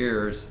 30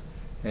 years,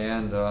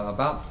 and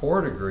about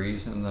 4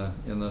 degrees in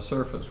the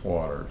surface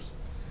waters.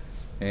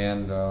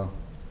 And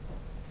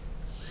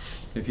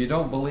if you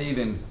don't believe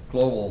in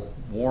global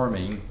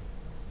warming,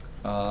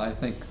 I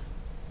think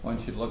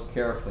one should look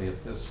carefully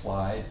at this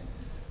slide.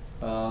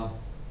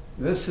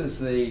 This is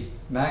the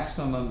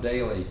maximum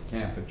daily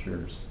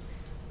temperatures.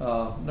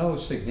 No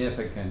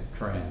significant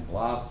trend,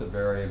 lots of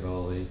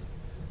variability.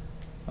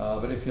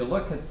 But if you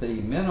look at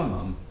the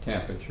minimum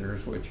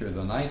temperatures, which are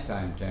the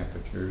nighttime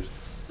temperatures,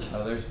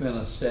 there's been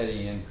a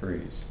steady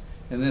increase.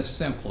 And this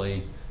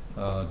simply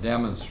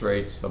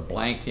demonstrates the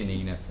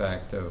blanketing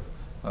effect of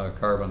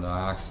carbon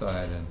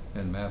dioxide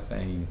and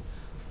methane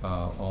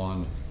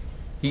on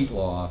heat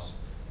loss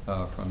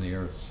from the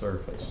Earth's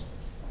surface,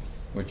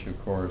 which of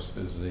course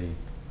is the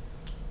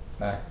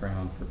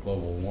background for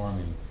global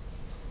warming.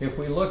 If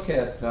we look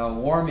at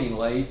warming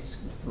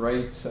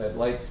rates at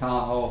Lake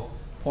Tahoe,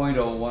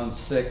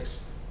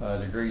 0.016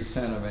 degrees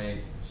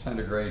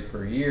centigrade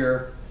per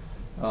year,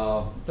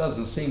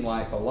 doesn't seem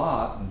like a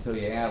lot until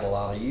you add a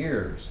lot of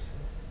years.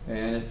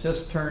 And it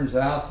just turns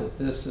out that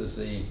this is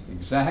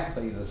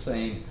exactly the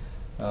same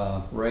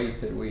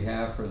rate that we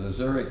have for the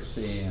Zurich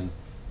Sea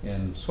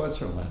in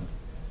Switzerland.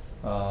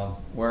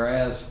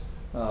 Whereas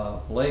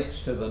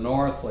lakes to the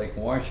north, Lake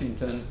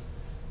Washington,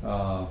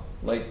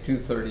 Lake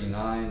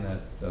 239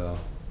 that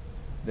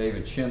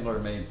David Schindler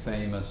made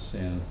famous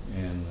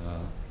in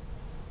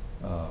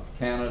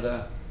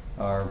Canada,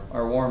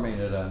 are warming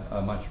at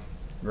a much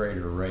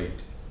greater rate.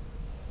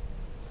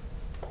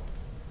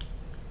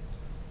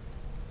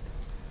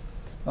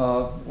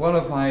 One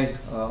of my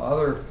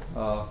other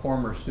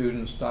former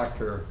students,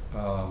 Dr.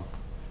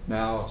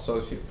 Now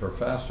Associate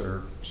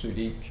Professor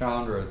Sudeep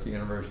Chandra at the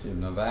University of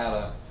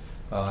Nevada,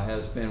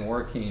 has been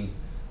working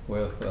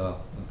with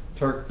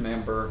Turk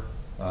member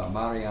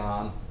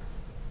Marian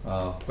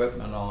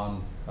Whitman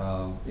on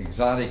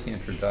exotic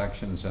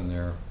introductions and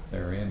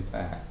their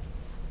impact.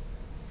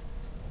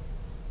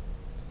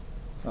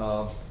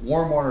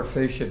 Warm water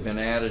fish have been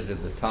added to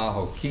the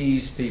Tahoe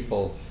Keys.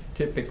 People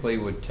typically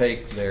would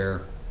take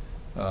their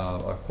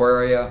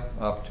aquaria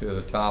up to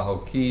the Tahoe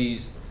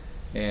Keys,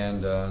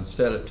 and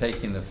instead of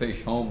taking the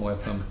fish home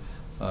with them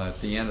at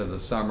the end of the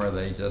summer,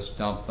 they just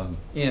dump them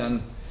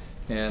in.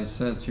 And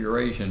since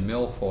Eurasian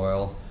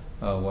milfoil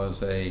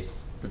was a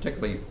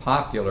particularly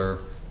popular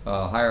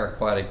higher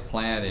aquatic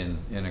plant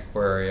in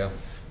aquaria,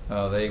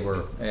 they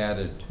were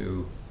added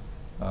to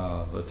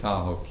the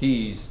Tahoe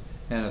Keys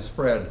and have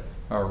spread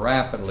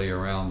rapidly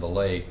around the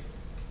lake,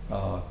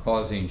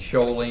 causing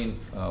shoaling,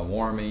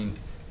 warming,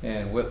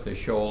 and with the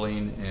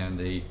shoaling and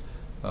the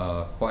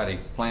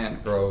aquatic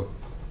plant growth,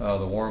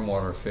 the warm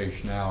water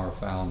fish now are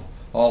found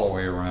all the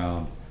way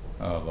around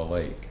the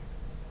lake.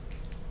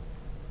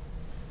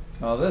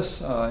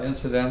 This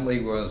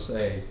incidentally was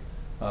a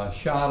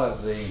shot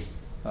of the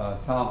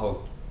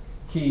Tahoe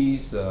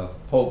Keys, the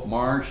Pope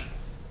Marsh,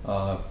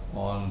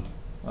 on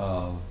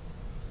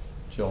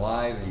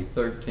July the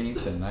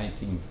 13th in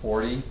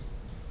 1940.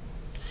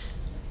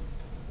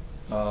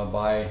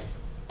 By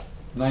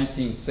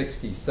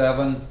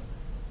 1967,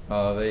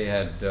 they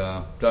had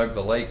dug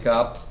the lake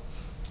up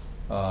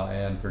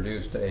and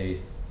produced a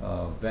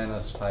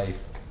Venice-type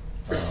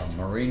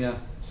marina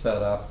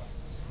setup,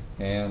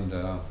 and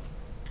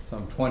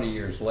some 20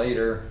 years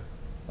later,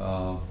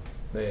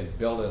 they had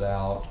built it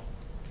out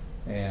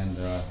and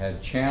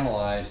had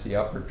channelized the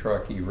upper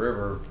Truckee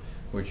River,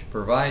 which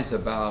provides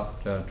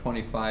about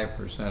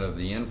 25% of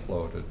the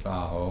inflow to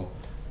Tahoe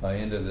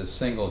into this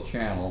single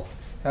channel,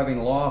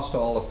 having lost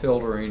all the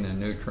filtering and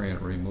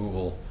nutrient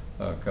removal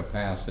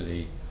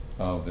capacity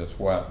of this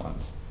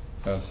wetland.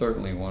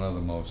 Certainly one of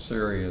the most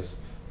serious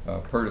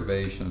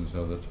perturbations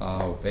of the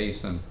Tahoe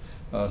Basin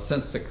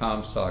since the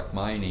Comstock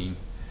mining,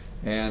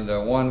 and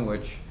one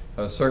which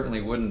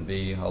certainly wouldn't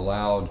be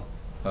allowed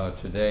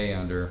today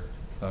under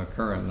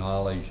current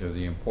knowledge of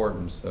the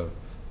importance of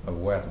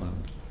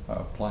wetland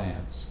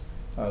plants.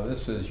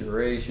 This is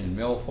Eurasian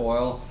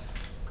milfoil.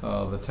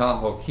 The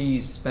Tahoe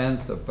Keys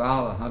spends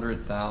about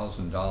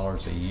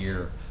 $100,000 a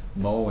year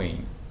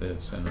mowing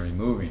this and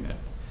removing it.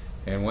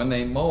 And when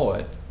they mow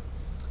it,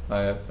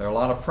 there are a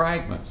lot of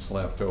fragments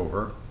left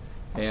over,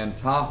 and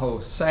Tahoe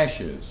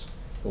seshes.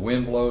 The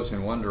wind blows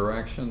in one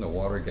direction, the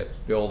water gets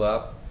built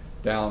up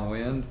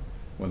downwind.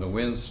 When the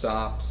wind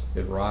stops,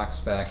 it rocks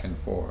back and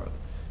forth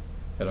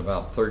at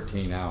about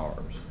 13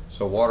 hours.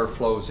 So water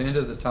flows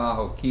into the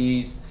Tahoe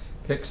Keys,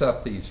 picks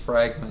up these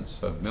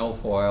fragments of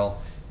milfoil,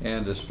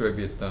 and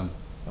distribute them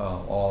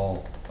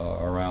all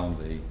around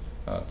the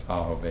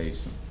Tahoe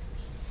Basin.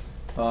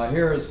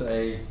 Here is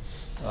a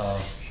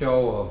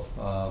show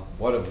of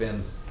what have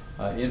been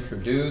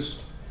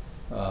introduced.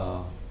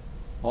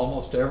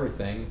 Almost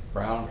everything: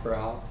 brown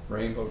trout,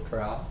 rainbow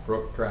trout,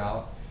 brook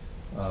trout.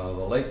 The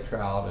lake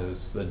trout is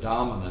the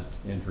dominant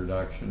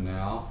introduction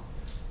now.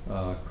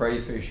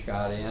 Crayfish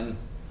got in,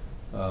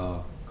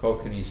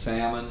 kokanee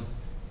salmon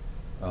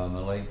in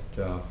the late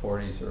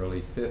 40s,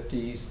 early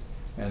 50s.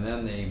 And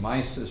then the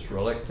Mysis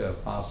relicta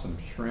possum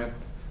shrimp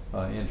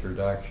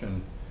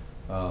introduction,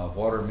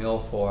 water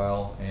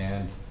milfoil,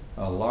 and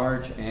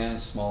large and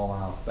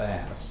smallmouth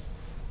bass.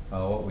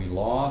 What we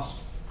lost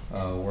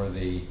were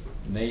the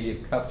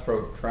native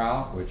cutthroat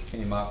trout, which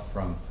came up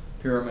from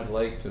Pyramid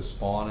Lake to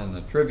spawn in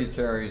the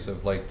tributaries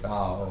of Lake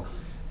Tahoe,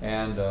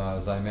 and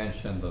as I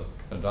mentioned, the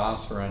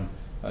Cladoceran,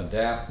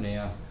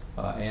 Daphnia,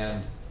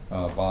 and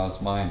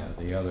Bosmina,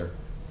 the other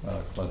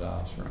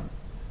Cladoceran.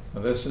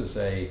 This is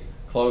a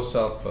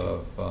close-up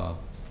of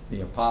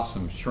the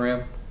opossum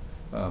shrimp,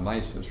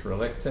 Mysis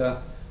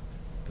relicta.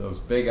 Those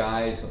big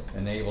eyes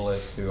enable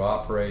it to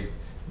operate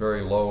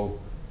very low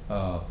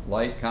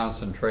light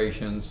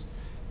concentrations,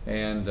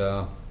 and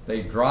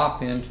they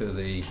drop into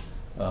the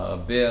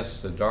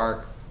abyss, the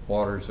dark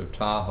waters of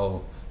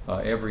Tahoe,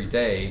 every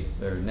day.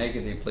 They're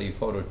negatively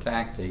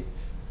phototactic,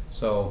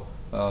 so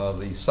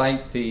the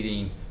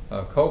sight-feeding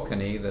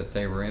kokanee that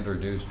they were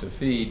introduced to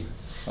feed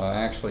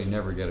actually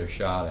never get a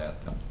shot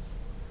at them.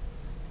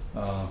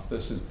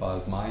 This is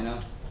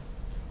Bosmina.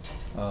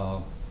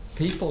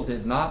 People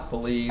did not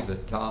believe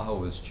that Tahoe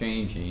was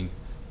changing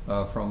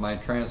from my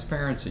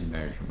transparency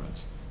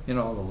measurements. You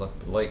know,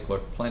 the lake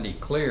looked plenty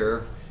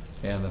clear,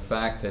 and the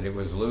fact that it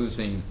was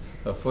losing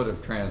a foot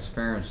of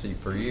transparency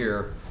per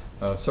year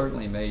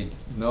certainly made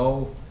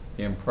no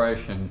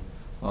impression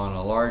on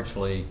a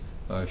largely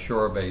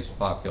shore-based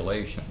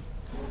population.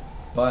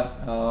 But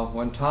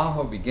when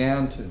Tahoe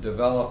began to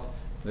develop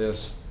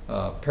this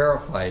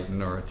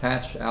periphyton or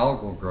attached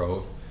algal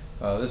growth,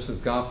 this is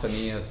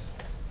Gomphoneus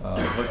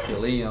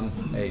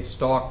herculeum, a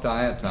stalked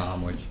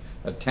diatom which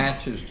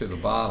attaches to the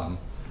bottom.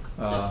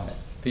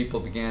 People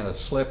began to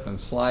slip and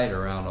slide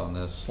around on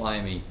this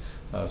slimy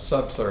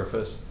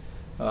subsurface.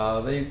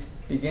 They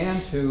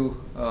began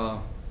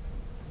to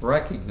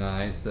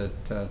recognize that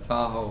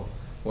Tahoe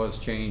was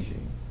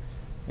changing,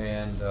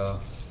 and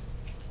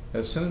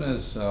as soon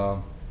as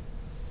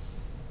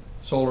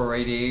solar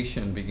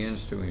radiation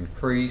begins to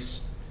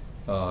increase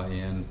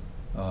in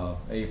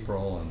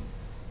April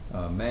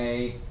and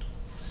May,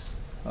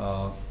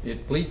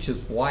 it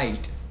bleaches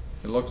white.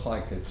 It looks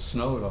like it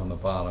snowed on the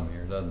bottom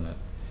here, doesn't it?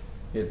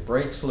 It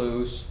breaks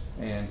loose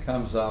and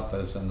comes up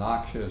as a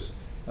noxious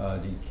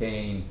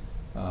decaying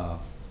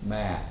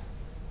mat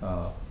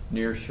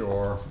near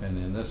shore, and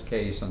in this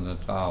case in the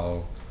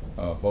Tahoe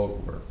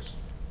boat works.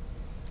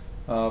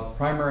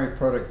 Primary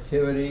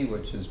productivity,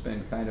 which has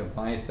been kind of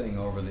my thing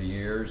over the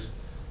years,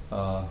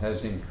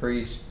 has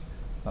increased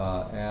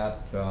at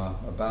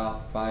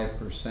about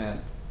 5%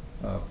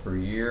 per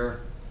year.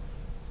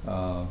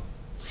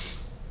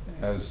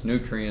 As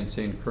nutrients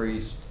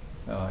increased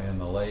in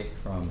the lake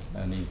from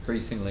an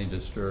increasingly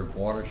disturbed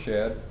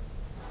watershed.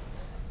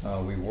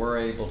 We were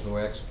able to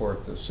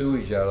export the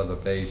sewage out of the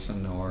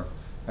basin, or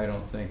I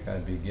don't think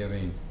I'd be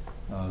giving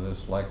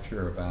this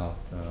lecture about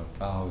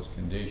Tahoe's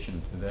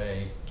condition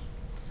today.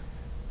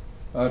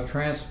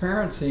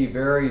 Transparency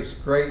varies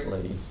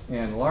greatly,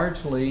 and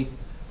largely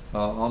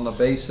on the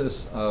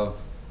basis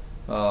of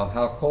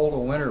how cold a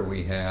winter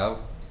we have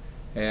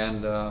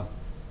and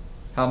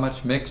how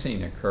much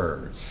mixing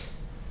occurs.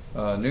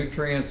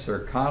 Nutrients are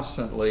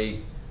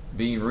constantly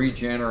being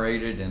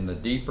regenerated in the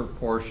deeper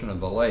portion of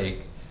the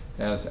lake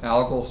as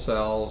algal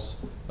cells,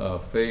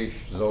 fish,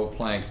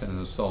 zooplankton,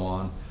 and so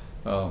on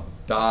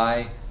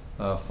die,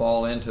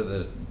 fall into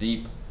the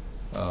deep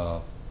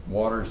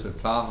waters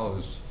of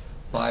Tahoe's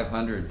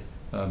 500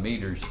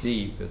 meters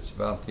deep. It's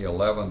about the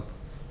 11th,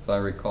 as I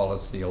recall,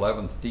 it's the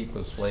 11th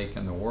deepest lake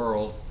in the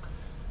world.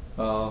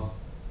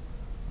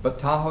 But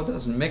Tahoe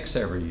doesn't mix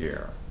every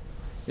year.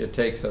 It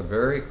takes a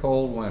very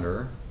cold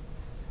winter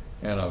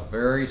and a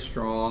very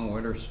strong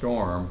winter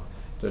storm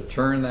to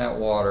turn that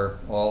water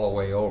all the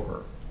way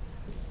over.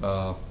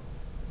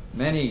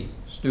 Many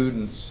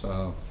students,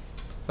 in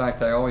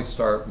fact, I always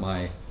start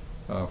my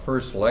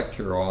first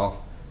lecture off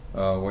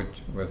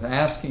with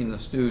asking the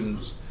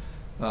students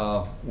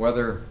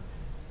whether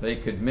they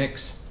could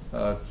mix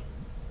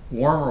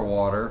warmer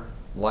water,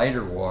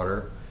 lighter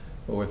water,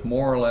 with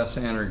more or less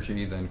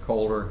energy than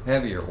colder,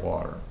 heavier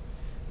water.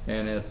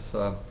 And it's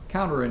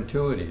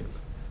counterintuitive.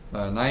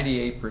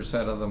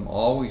 98% of them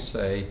always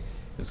say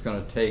it's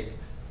going to take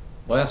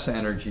less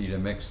energy to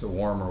mix the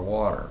warmer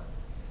water.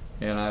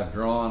 And I've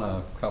drawn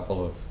a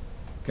couple of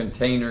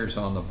containers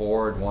on the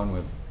board, one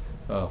with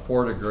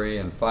 4 degree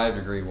and 5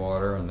 degree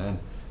water, and then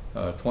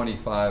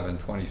 25 and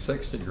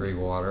 26 degree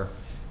water.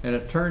 And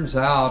it turns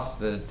out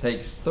that it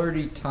takes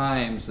 30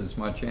 times as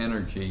much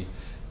energy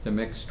to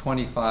mix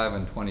 25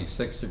 and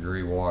 26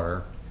 degree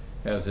water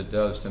as it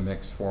does to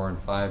mix 4 and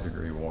 5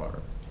 degree water,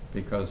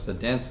 because the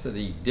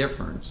density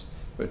difference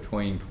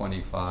between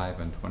 25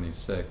 and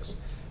 26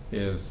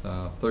 is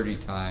 30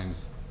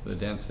 times the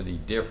density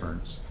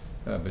difference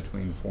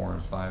between 4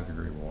 and 5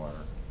 degree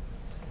water.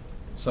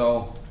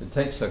 So it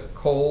takes a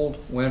cold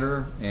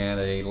winter and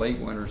a late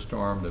winter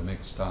storm to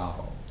mix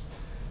Tahoe.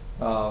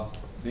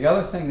 The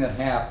other thing that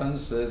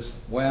happens is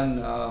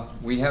when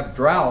we have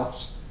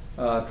droughts,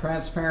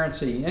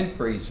 transparency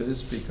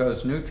increases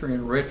because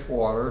nutrient-rich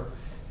water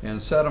and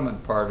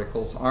sediment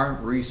particles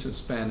aren't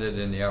resuspended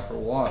in the upper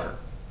water.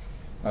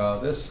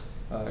 This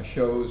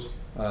shows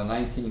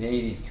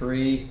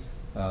 1983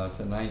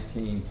 to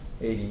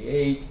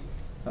 1988,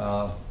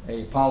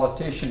 a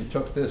politician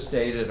took this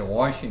data to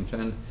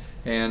Washington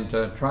and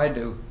tried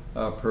to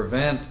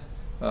prevent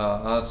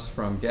us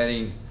from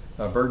getting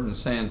Burton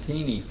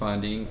Santini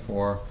funding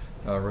for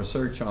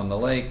research on the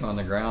lake on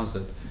the grounds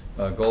that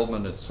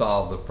Goldman had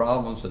solved the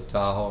problems at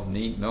Tahoe,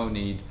 no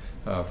need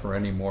for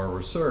any more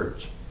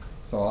research.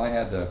 So I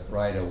had to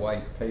write a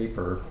white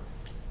paper,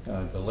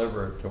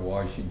 deliver it to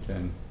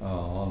Washington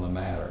on the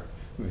matter.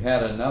 We've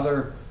had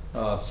another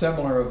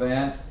similar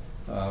event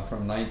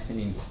from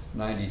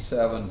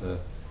 1997 to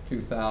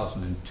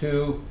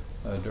 2002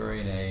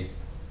 during a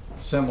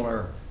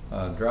similar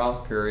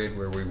drought period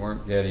where we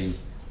weren't getting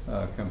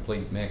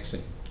complete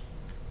mixing.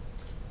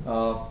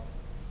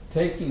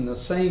 Taking the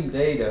same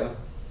data,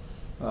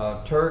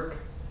 Turk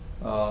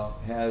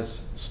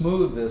has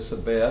smoothed this a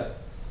bit,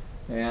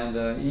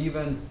 and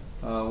even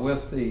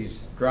with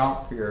these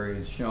drought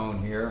periods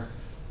shown here,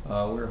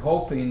 we're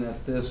hoping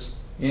that this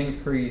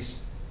increase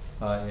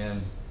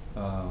or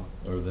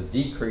the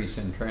decrease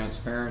in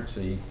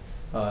transparency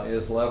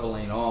is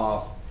leveling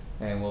off,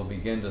 and we'll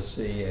begin to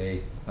see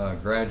a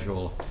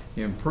gradual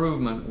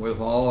improvement with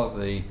all of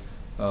the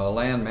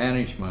land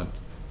management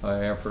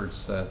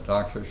efforts that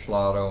Dr.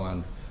 Schlotto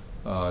and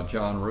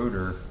John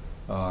Reuter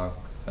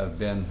have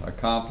been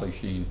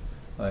accomplishing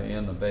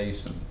in the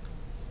basin.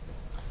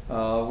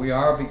 We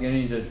are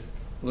beginning to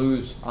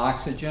lose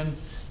oxygen.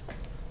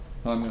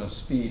 I'm going to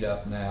speed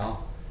up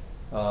now.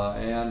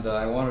 And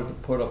I wanted to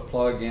put a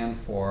plug in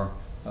for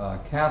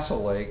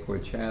Castle Lake,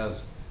 which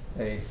has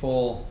a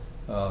full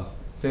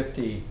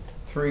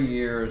 53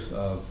 years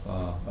of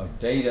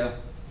data.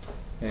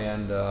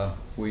 And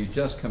we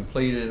just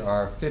completed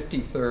our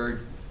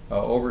 53rd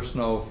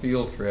oversnow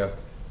field trip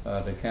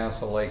to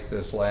Castle Lake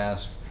this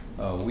last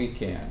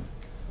weekend.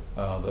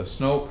 The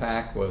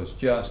snowpack was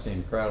just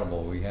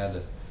incredible. We had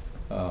to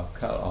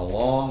cut a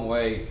long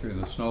way through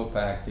the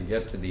snowpack to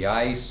get to the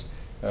ice,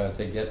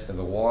 to get to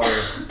the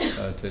water,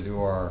 to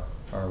do our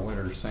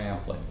winter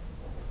sampling.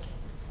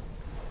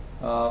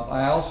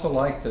 I also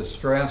like to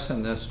stress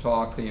in this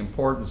talk the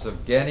importance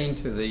of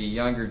getting to the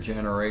younger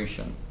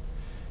generation.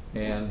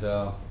 And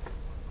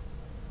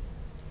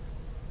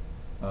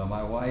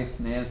my wife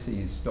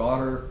Nancy's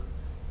daughter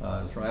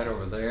is right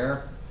over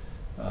there.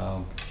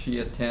 She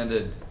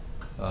attended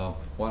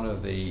one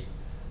of the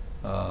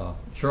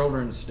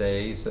children's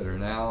days that are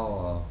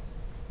now,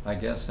 I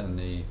guess, in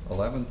the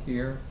 11th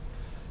year.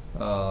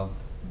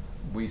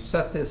 We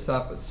set this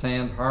up at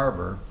Sand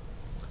Harbor,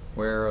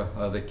 where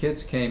the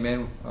kids came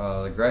in,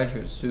 the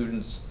graduate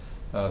students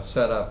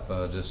set up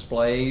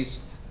displays.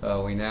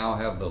 We now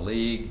have the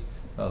League,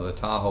 the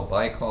Tahoe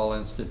Bike Hall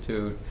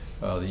Institute,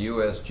 the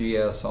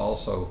USGS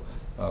also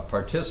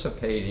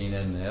participating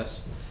in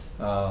this.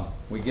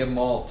 We give them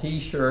all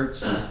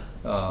t-shirts,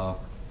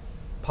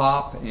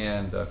 pop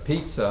and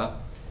pizza.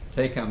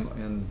 Take them,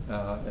 and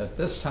at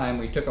this time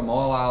we took them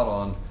all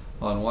out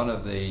on one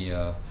of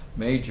the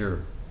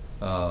major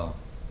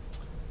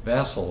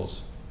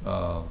vessels,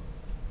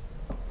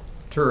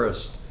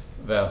 tourist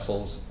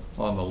vessels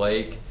on the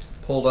lake,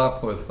 pulled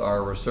up with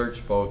our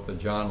research boat, the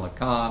John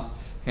LeConte,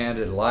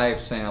 handed live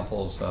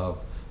samples of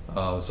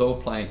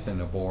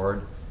zooplankton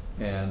aboard,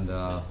 and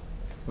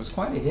it was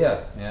quite a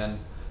hit. And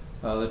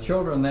the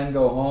children then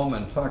go home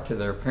and talk to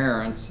their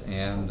parents,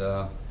 and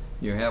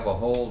you have a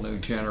whole new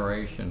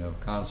generation of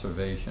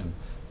conservation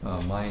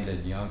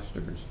minded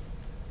youngsters.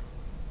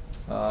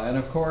 And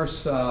of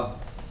course,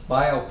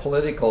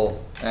 biopolitical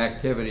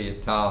activity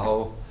at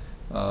Tahoe,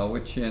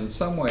 which in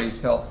some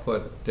ways helped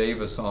put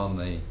Davis on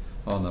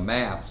the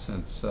map,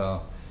 since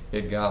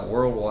it got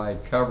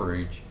worldwide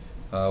coverage.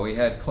 We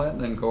had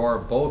Clinton and Gore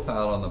both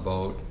out on the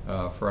boat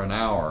for an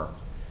hour,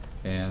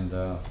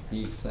 and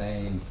he's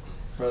saying,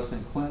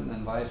 President Clinton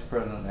and Vice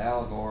President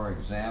Al Gore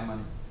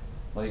examined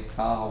Lake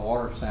Tahoe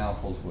water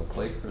samples with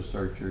lake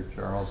researcher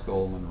Charles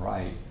Goldman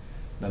Wright.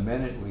 The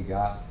minute we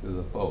got to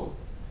the boat,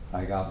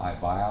 I got my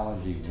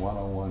Biology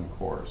 101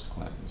 course,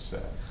 Clinton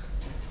said.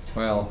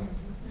 Well,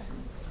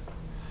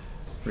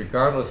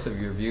 regardless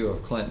of your view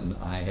of Clinton,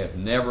 I have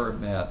never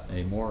met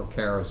a more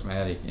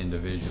charismatic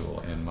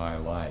individual in my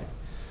life.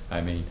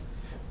 I mean,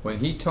 when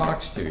he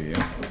talks to you,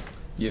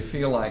 you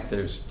feel like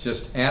there's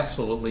just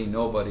absolutely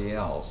nobody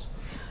else.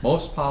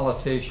 Most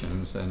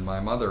politicians, and my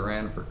mother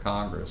ran for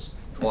Congress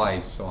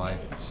twice, so I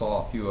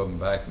saw a few of them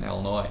back in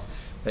Illinois,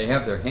 they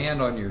have their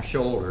hand on your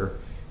shoulder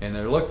and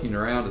they're looking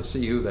around to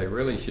see who they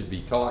really should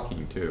be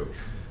talking to.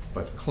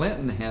 But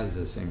Clinton has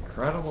this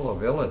incredible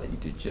ability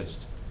to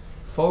just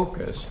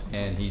focus,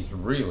 and he's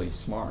really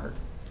smart.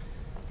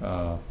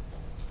 And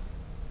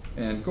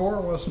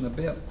Gore wasn't a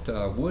bit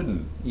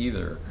wooden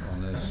either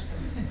on this.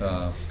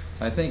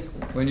 I think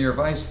when you're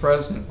vice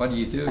president, what do?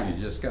 You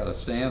just got to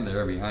stand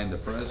there behind the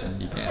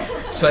president. You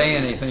can't say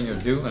anything or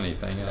do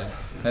anything. And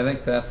I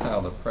think that's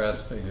how the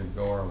press figured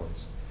Gore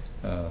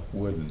was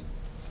wooden.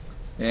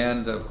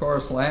 And of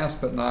course, last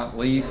but not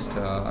least,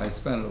 I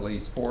spent at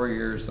least 4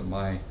 years of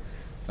my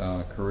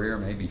career,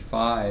 maybe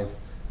 5,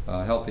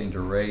 helping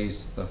to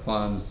raise the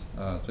funds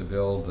to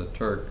build the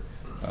Turk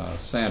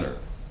Center.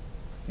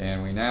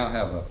 And we now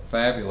have a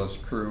fabulous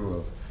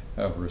crew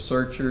of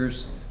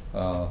researchers,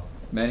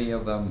 many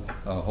of them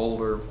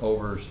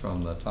holdovers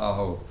from the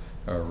Tahoe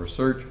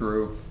Research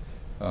Group.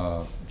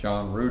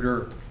 John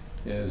Reuter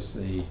is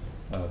the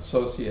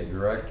associate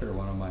director,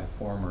 one of my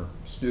former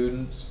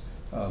students.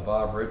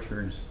 Bob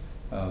Richards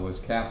was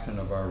captain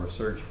of our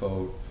research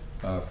boat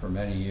for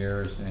many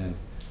years, and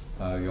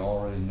you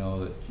already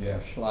know that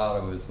Jeff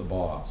Schlotto is the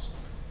boss.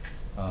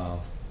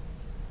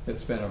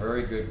 It's been a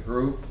very good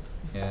group,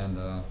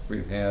 and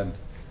we've had,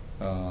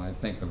 I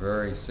think, a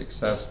very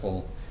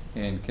successful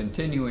and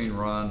continuing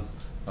run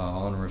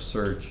on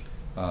research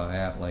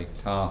at Lake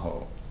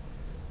Tahoe.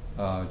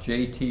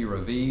 J.T.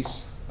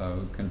 Ravis,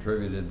 who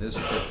contributed this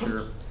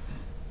picture,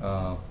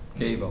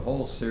 gave a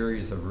whole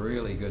series of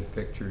really good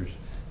pictures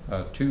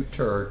to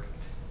Turk.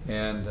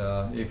 And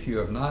if you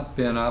have not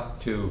been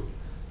up to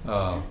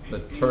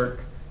the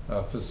Turk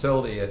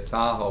facility at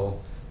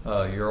Tahoe,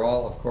 you're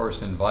all, of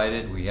course,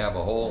 invited. We have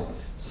a whole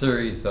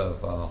series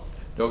of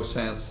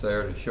docents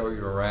there to show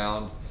you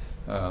around.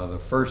 The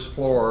first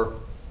floor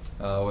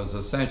was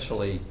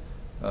essentially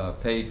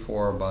paid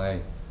for by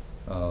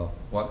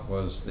what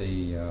was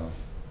the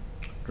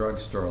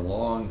Drugstore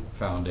Long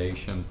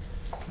Foundation,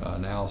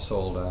 now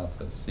sold out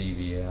to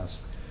CVS,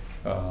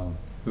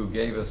 who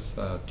gave us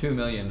 $2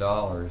 million,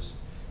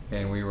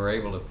 and we were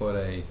able to put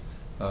a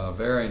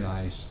very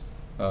nice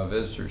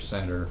visitor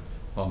center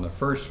on the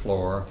first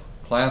floor,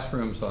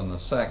 classrooms on the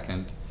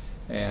second,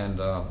 and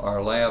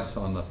our labs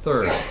on the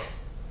third.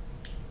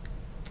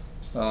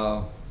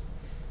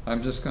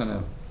 I'm just going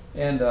to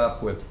end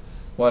up with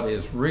what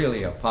is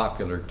really a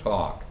popular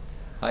talk.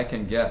 I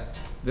can get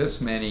this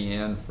many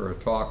in for a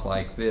talk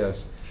like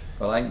this,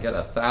 but I can get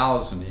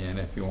 1,000 in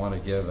if you want to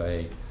give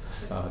a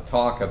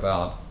talk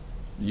about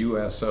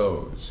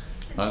USOs,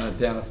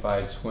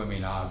 unidentified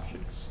swimming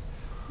objects.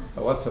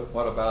 What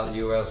about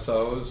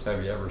USOs?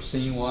 Have you ever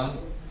seen one?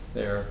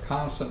 They're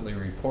constantly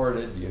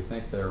reported. Do you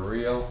think they're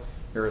real?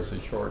 Here is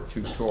a short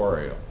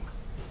tutorial.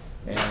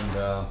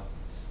 And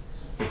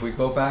if we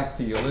go back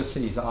to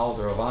Ulysses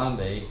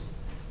Aldrovandi,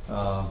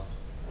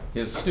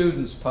 his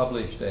students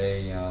published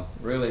a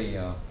really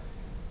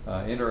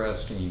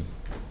interesting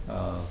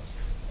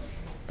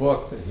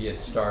book that he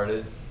had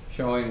started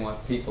showing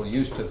what people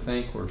used to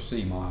think were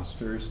sea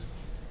monsters.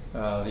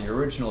 The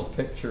original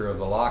picture of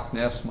the Loch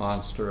Ness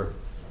Monster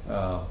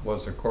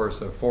was, of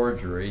course, a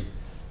forgery.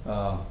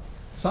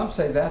 Some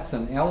say that's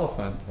an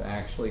elephant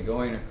actually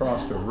going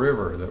across a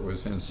river that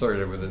was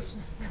inserted with its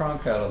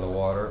trunk out of the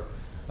water.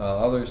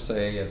 Others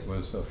say it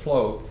was a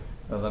float.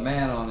 The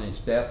man on his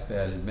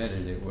deathbed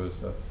admitted it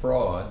was a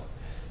fraud.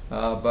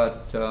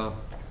 But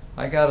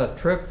I got a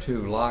trip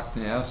to Loch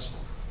Ness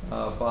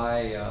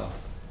by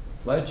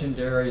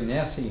legendary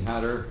Nessie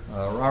hunter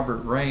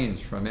Robert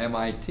Raines from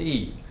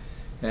MIT.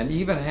 And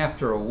even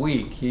after a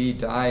week, he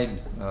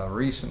died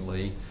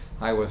recently,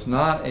 I was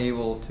not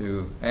able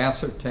to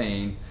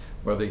ascertain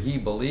whether he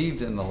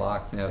believed in the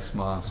Loch Ness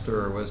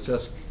Monster or was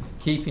just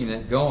keeping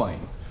it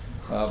going.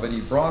 But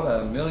he brought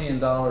a $1 million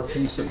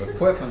piece of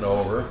equipment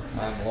over.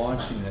 I'm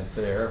launching it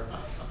there.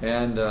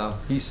 And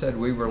he said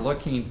we were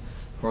looking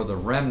for the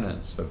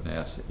remnants of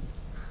Nessie.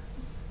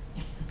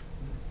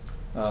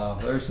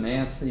 There's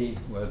Nancy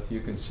with, you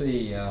can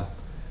see,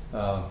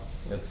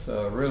 it's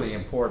really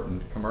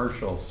important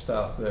commercial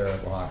stuff there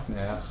at Loch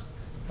Ness.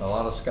 A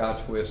lot of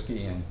Scotch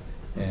whiskey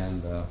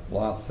and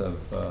lots of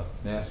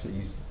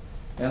Nessies.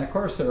 And of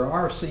course there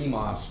are sea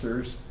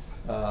monsters.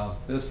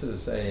 This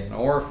is an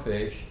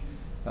oarfish,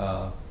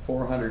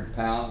 400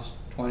 pounds,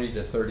 20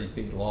 to 30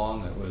 feet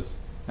long, that was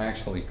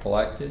actually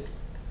collected.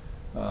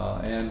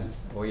 And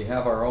we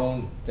have our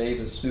own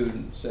Davis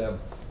student, Zeb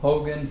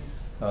Hogan,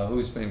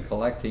 who's been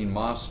collecting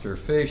monster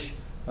fish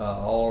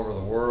all over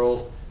the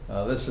world.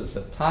 This is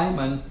a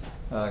taimen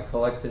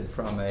collected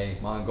from a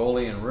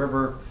Mongolian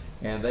river,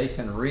 and they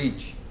can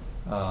reach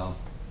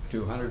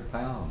 200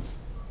 pounds.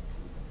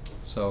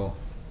 So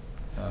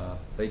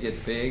they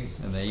get big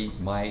and they eat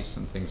mice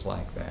and things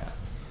like that.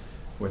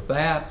 With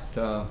that,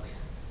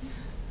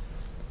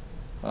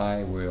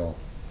 I will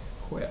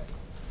quit.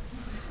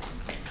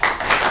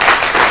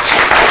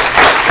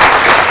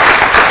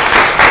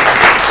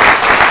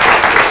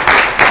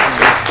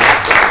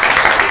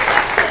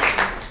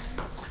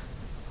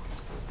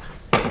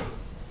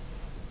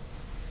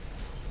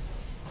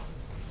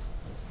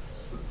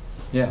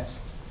 Yes,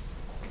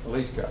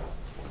 please go.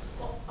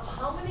 Well,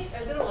 how many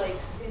other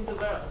lakes in the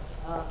world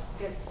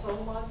get so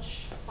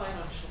much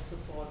financial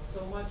support,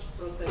 so much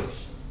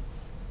protection,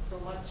 so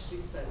much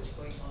research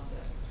going on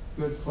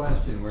there? Good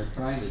question. We're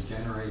trying to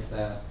generate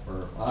that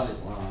for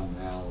Audubon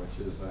now,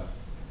 which is a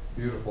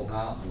beautiful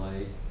mountain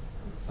lake,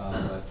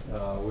 but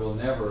we'll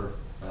never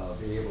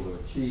be able to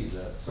achieve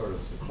that sort of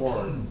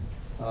support.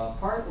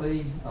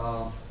 Partly,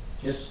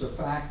 it's the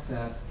fact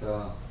that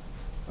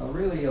a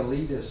really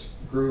elitist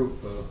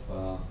group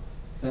of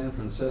San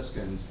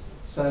Franciscans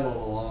settled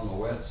along the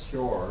west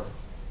shore,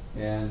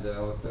 and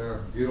with their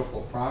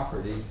beautiful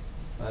property,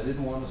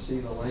 didn't want to see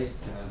the lake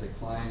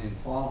decline in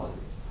quality.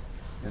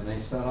 And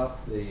they set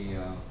up the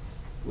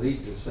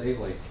League to Save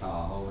Lake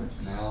Tahoe,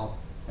 which now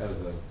has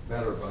a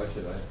better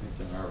budget, I think,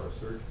 than our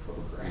research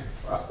program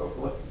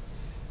probably.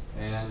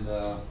 And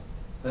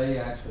they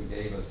actually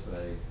gave us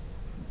a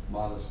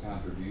modest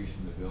contribution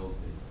to build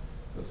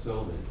the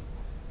facility.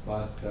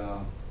 But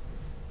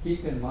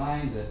keep in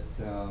mind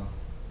that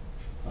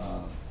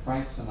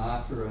Frank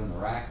Sinatra and the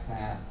Rack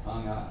Pat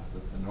hung up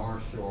at the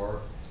North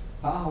Shore.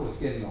 Tahoe was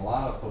getting a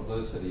lot of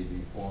publicity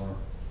before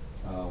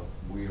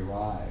we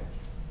arrived.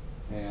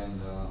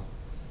 And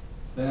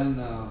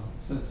then,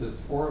 since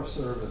it's Forest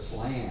Service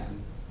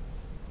land,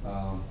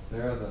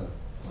 they're the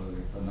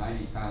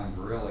 90-pound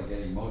gorilla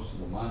getting most of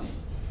the money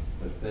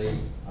that they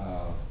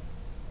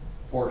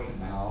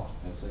portion out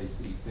as they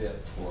see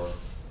fit for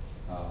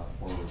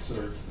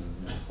research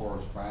and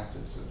forest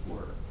practices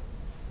work.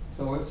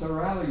 So it's a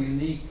rather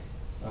unique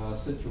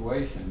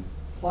situation.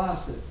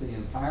 Plus, it's the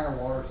entire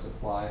water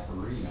supply for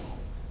Reno,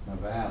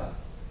 Nevada.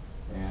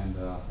 And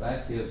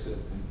that gives it,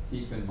 and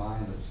keep in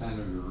mind that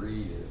Senator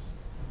Reed is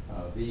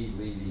the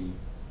leading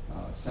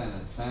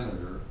Senate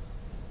senator,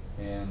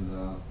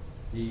 and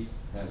he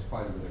has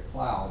quite a bit of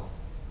clout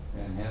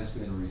and has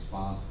been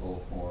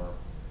responsible for,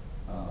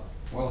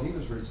 well, he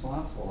was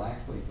responsible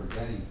actually for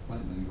getting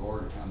Clinton and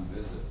Gore to come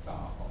visit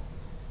Tahoe.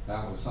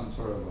 That was some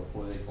sort of a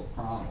political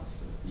promise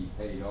that he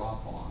paid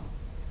off on.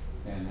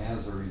 And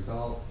as a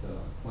result,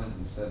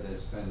 Clinton said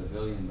they'd spend $1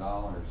 billion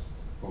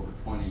over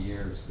 20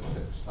 years to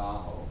fix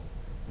Tahoe.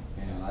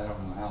 And I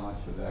don't know how much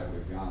of that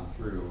we've gone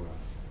through.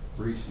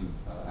 Recent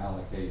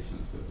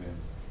allocations have been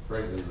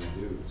greatly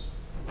reduced.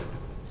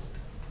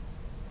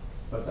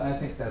 But I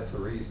think that's the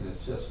reason.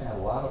 It's just had a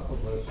lot of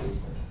publicity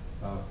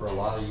for a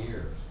lot of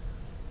years.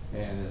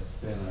 And it's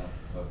been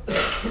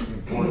an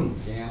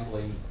important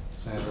gambling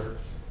center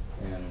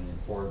and an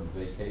important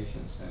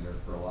vacation center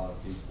for a lot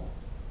of people.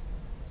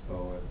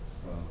 So it's,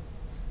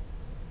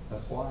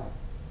 that's why.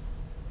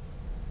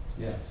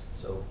 Yes.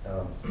 So,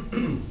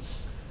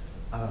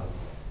 I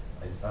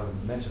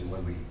mentioned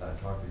when we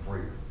talked before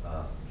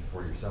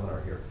your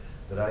seminar here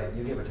that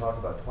you gave a talk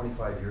about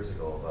 25 years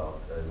ago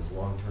about it was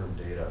long-term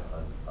data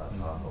on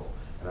Tahoe,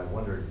 and I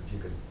wondered if you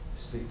could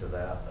speak to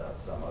that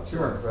some. I was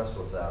so impressed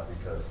with that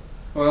because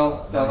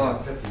well, now you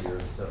have 50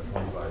 years instead of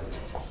 25 years.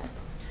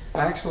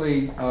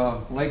 Actually,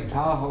 Lake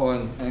Tahoe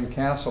and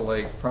Castle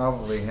Lake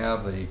probably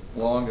have the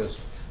longest,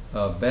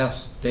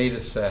 best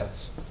data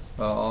sets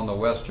on the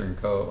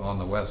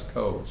West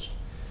Coast.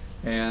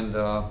 And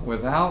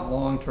without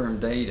long-term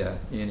data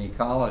in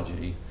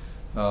ecology,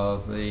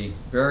 the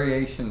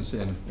variations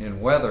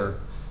in weather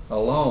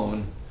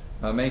alone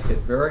make it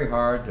very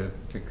hard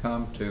to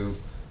come to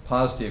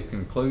positive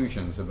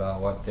conclusions about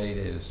what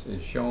data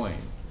is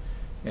showing.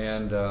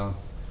 And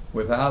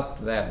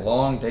without that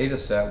long data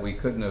set, we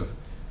couldn't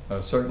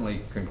have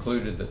certainly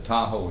concluded that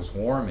Tahoe was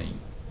warming.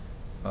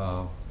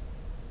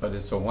 But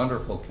it's a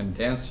wonderful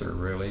condenser,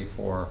 really,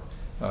 for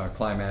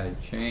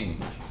climatic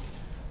change.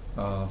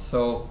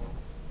 So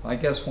I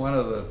guess one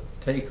of the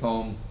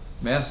take-home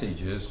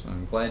messages,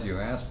 I'm glad you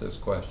asked this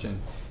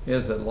question,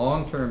 is that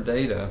long-term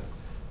data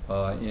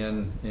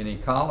in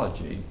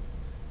ecology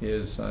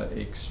is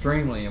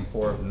extremely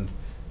important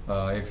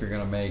if you're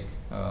going to make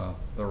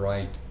the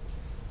right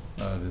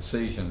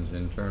decisions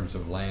in terms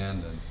of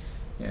land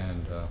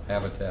and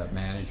habitat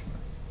management.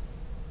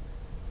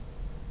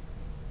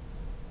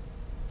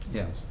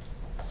 Yes.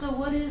 So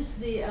what is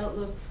the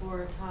outlook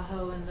for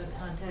Tahoe in the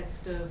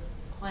context of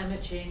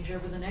climate change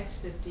over the next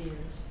 50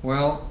 years?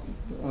 Well,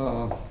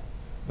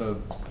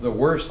 the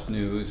worst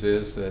news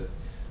is that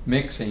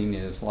mixing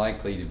is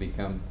likely to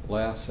become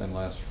less and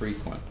less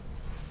frequent.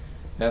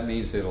 That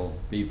means it'll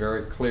be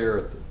very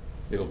clear,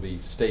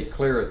 stay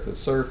clear at the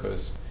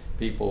surface.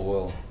 People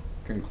will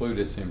conclude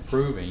it's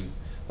improving,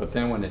 but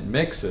then when it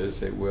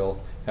mixes, it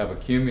will have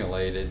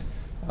accumulated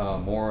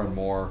more and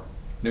more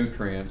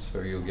nutrients,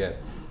 so you'll get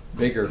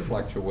bigger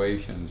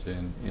fluctuations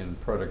in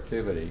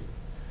productivity.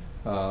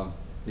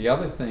 The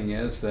other thing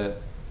is that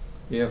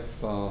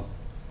if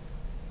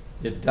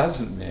it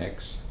doesn't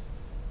mix,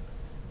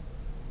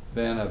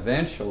 then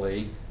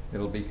eventually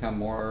it'll become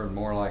more and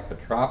more like a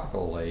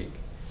tropical lake,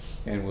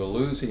 and we'll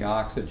lose the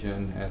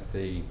oxygen at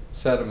the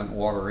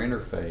sediment-water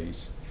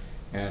interface,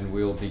 and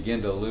we'll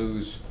begin to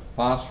lose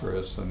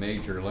phosphorus, a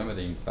major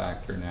limiting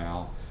factor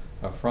now,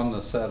 from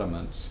the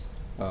sediments.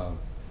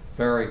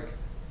 Ferric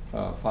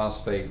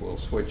phosphate will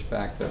switch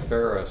back to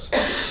ferrous,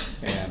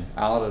 and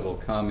out it'll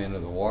come into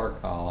the water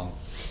column,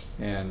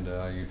 and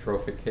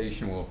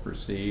eutrophication will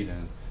proceed,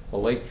 and the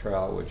lake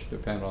trout, which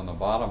depend on the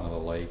bottom of the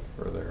lake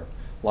for their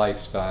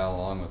lifestyle,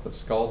 along with the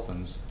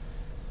sculpins,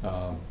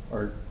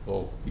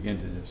 will begin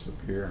to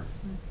disappear.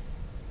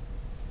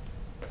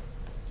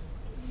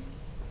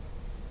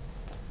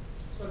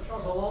 So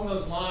Charles, along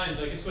those lines,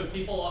 I guess what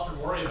people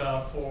often worry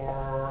about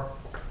for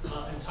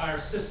entire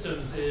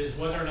systems is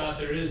whether or not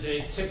there is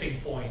a tipping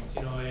point,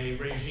 a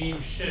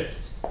regime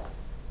shift.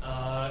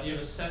 Do you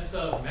have a sense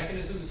of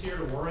mechanisms here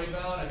to worry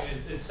about? I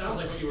mean, it sounds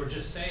like what you were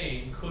just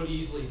saying could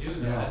easily do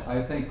that. Yeah,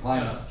 I think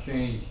climate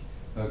change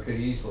could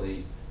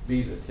easily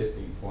be the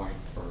tipping point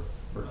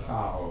for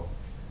Tahoe.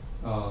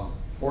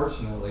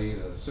 fortunately,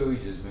 the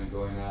sewage has been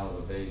going out of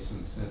the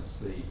basin since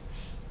the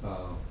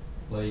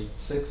late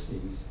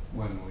 60s,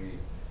 when we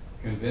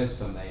convinced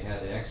them they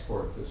had to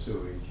export the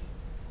sewage.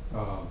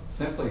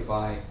 Simply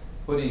by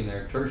putting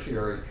their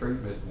tertiary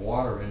treatment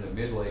water into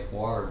mid-lake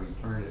water, we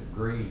turned it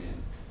green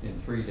in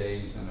 3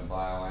 days in a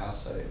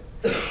bioassay.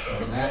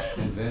 And that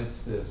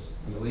convinced this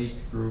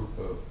elite group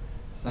of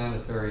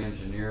sanitary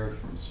engineers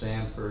from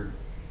Stanford,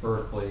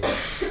 Berkeley,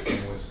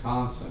 and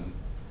Wisconsin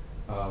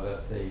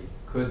that they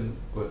couldn't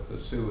put the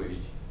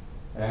sewage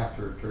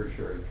after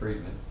tertiary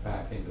treatment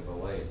back into the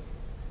lake.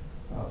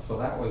 So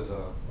that was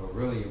a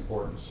really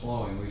important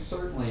slowing.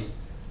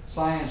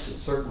 Science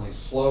has certainly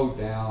slowed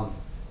down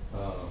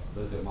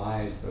the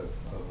demise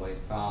of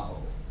Lake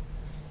Tahoe.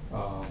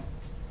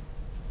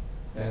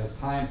 As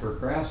time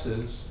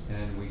progresses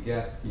and we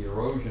get the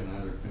erosion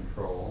under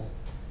control,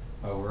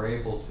 we're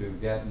able to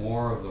get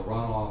more of the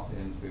runoff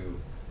into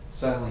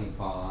settling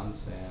ponds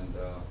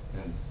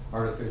and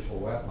artificial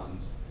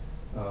wetlands.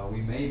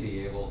 We may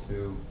be able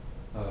to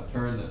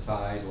turn the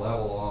tide,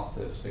 level off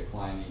this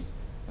declining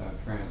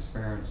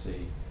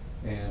transparency,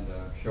 and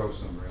show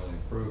some real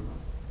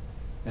improvement.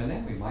 And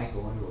then we might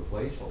go into a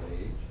glacial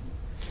age.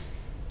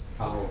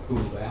 Tahoe will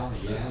cool down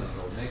again and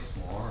it'll mix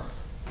more.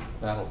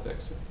 That'll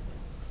fix it.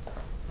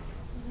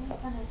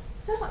 Kind of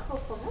somewhat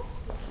hopeful, no?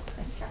 Yes,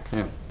 thank you.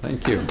 Yeah,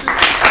 thank you.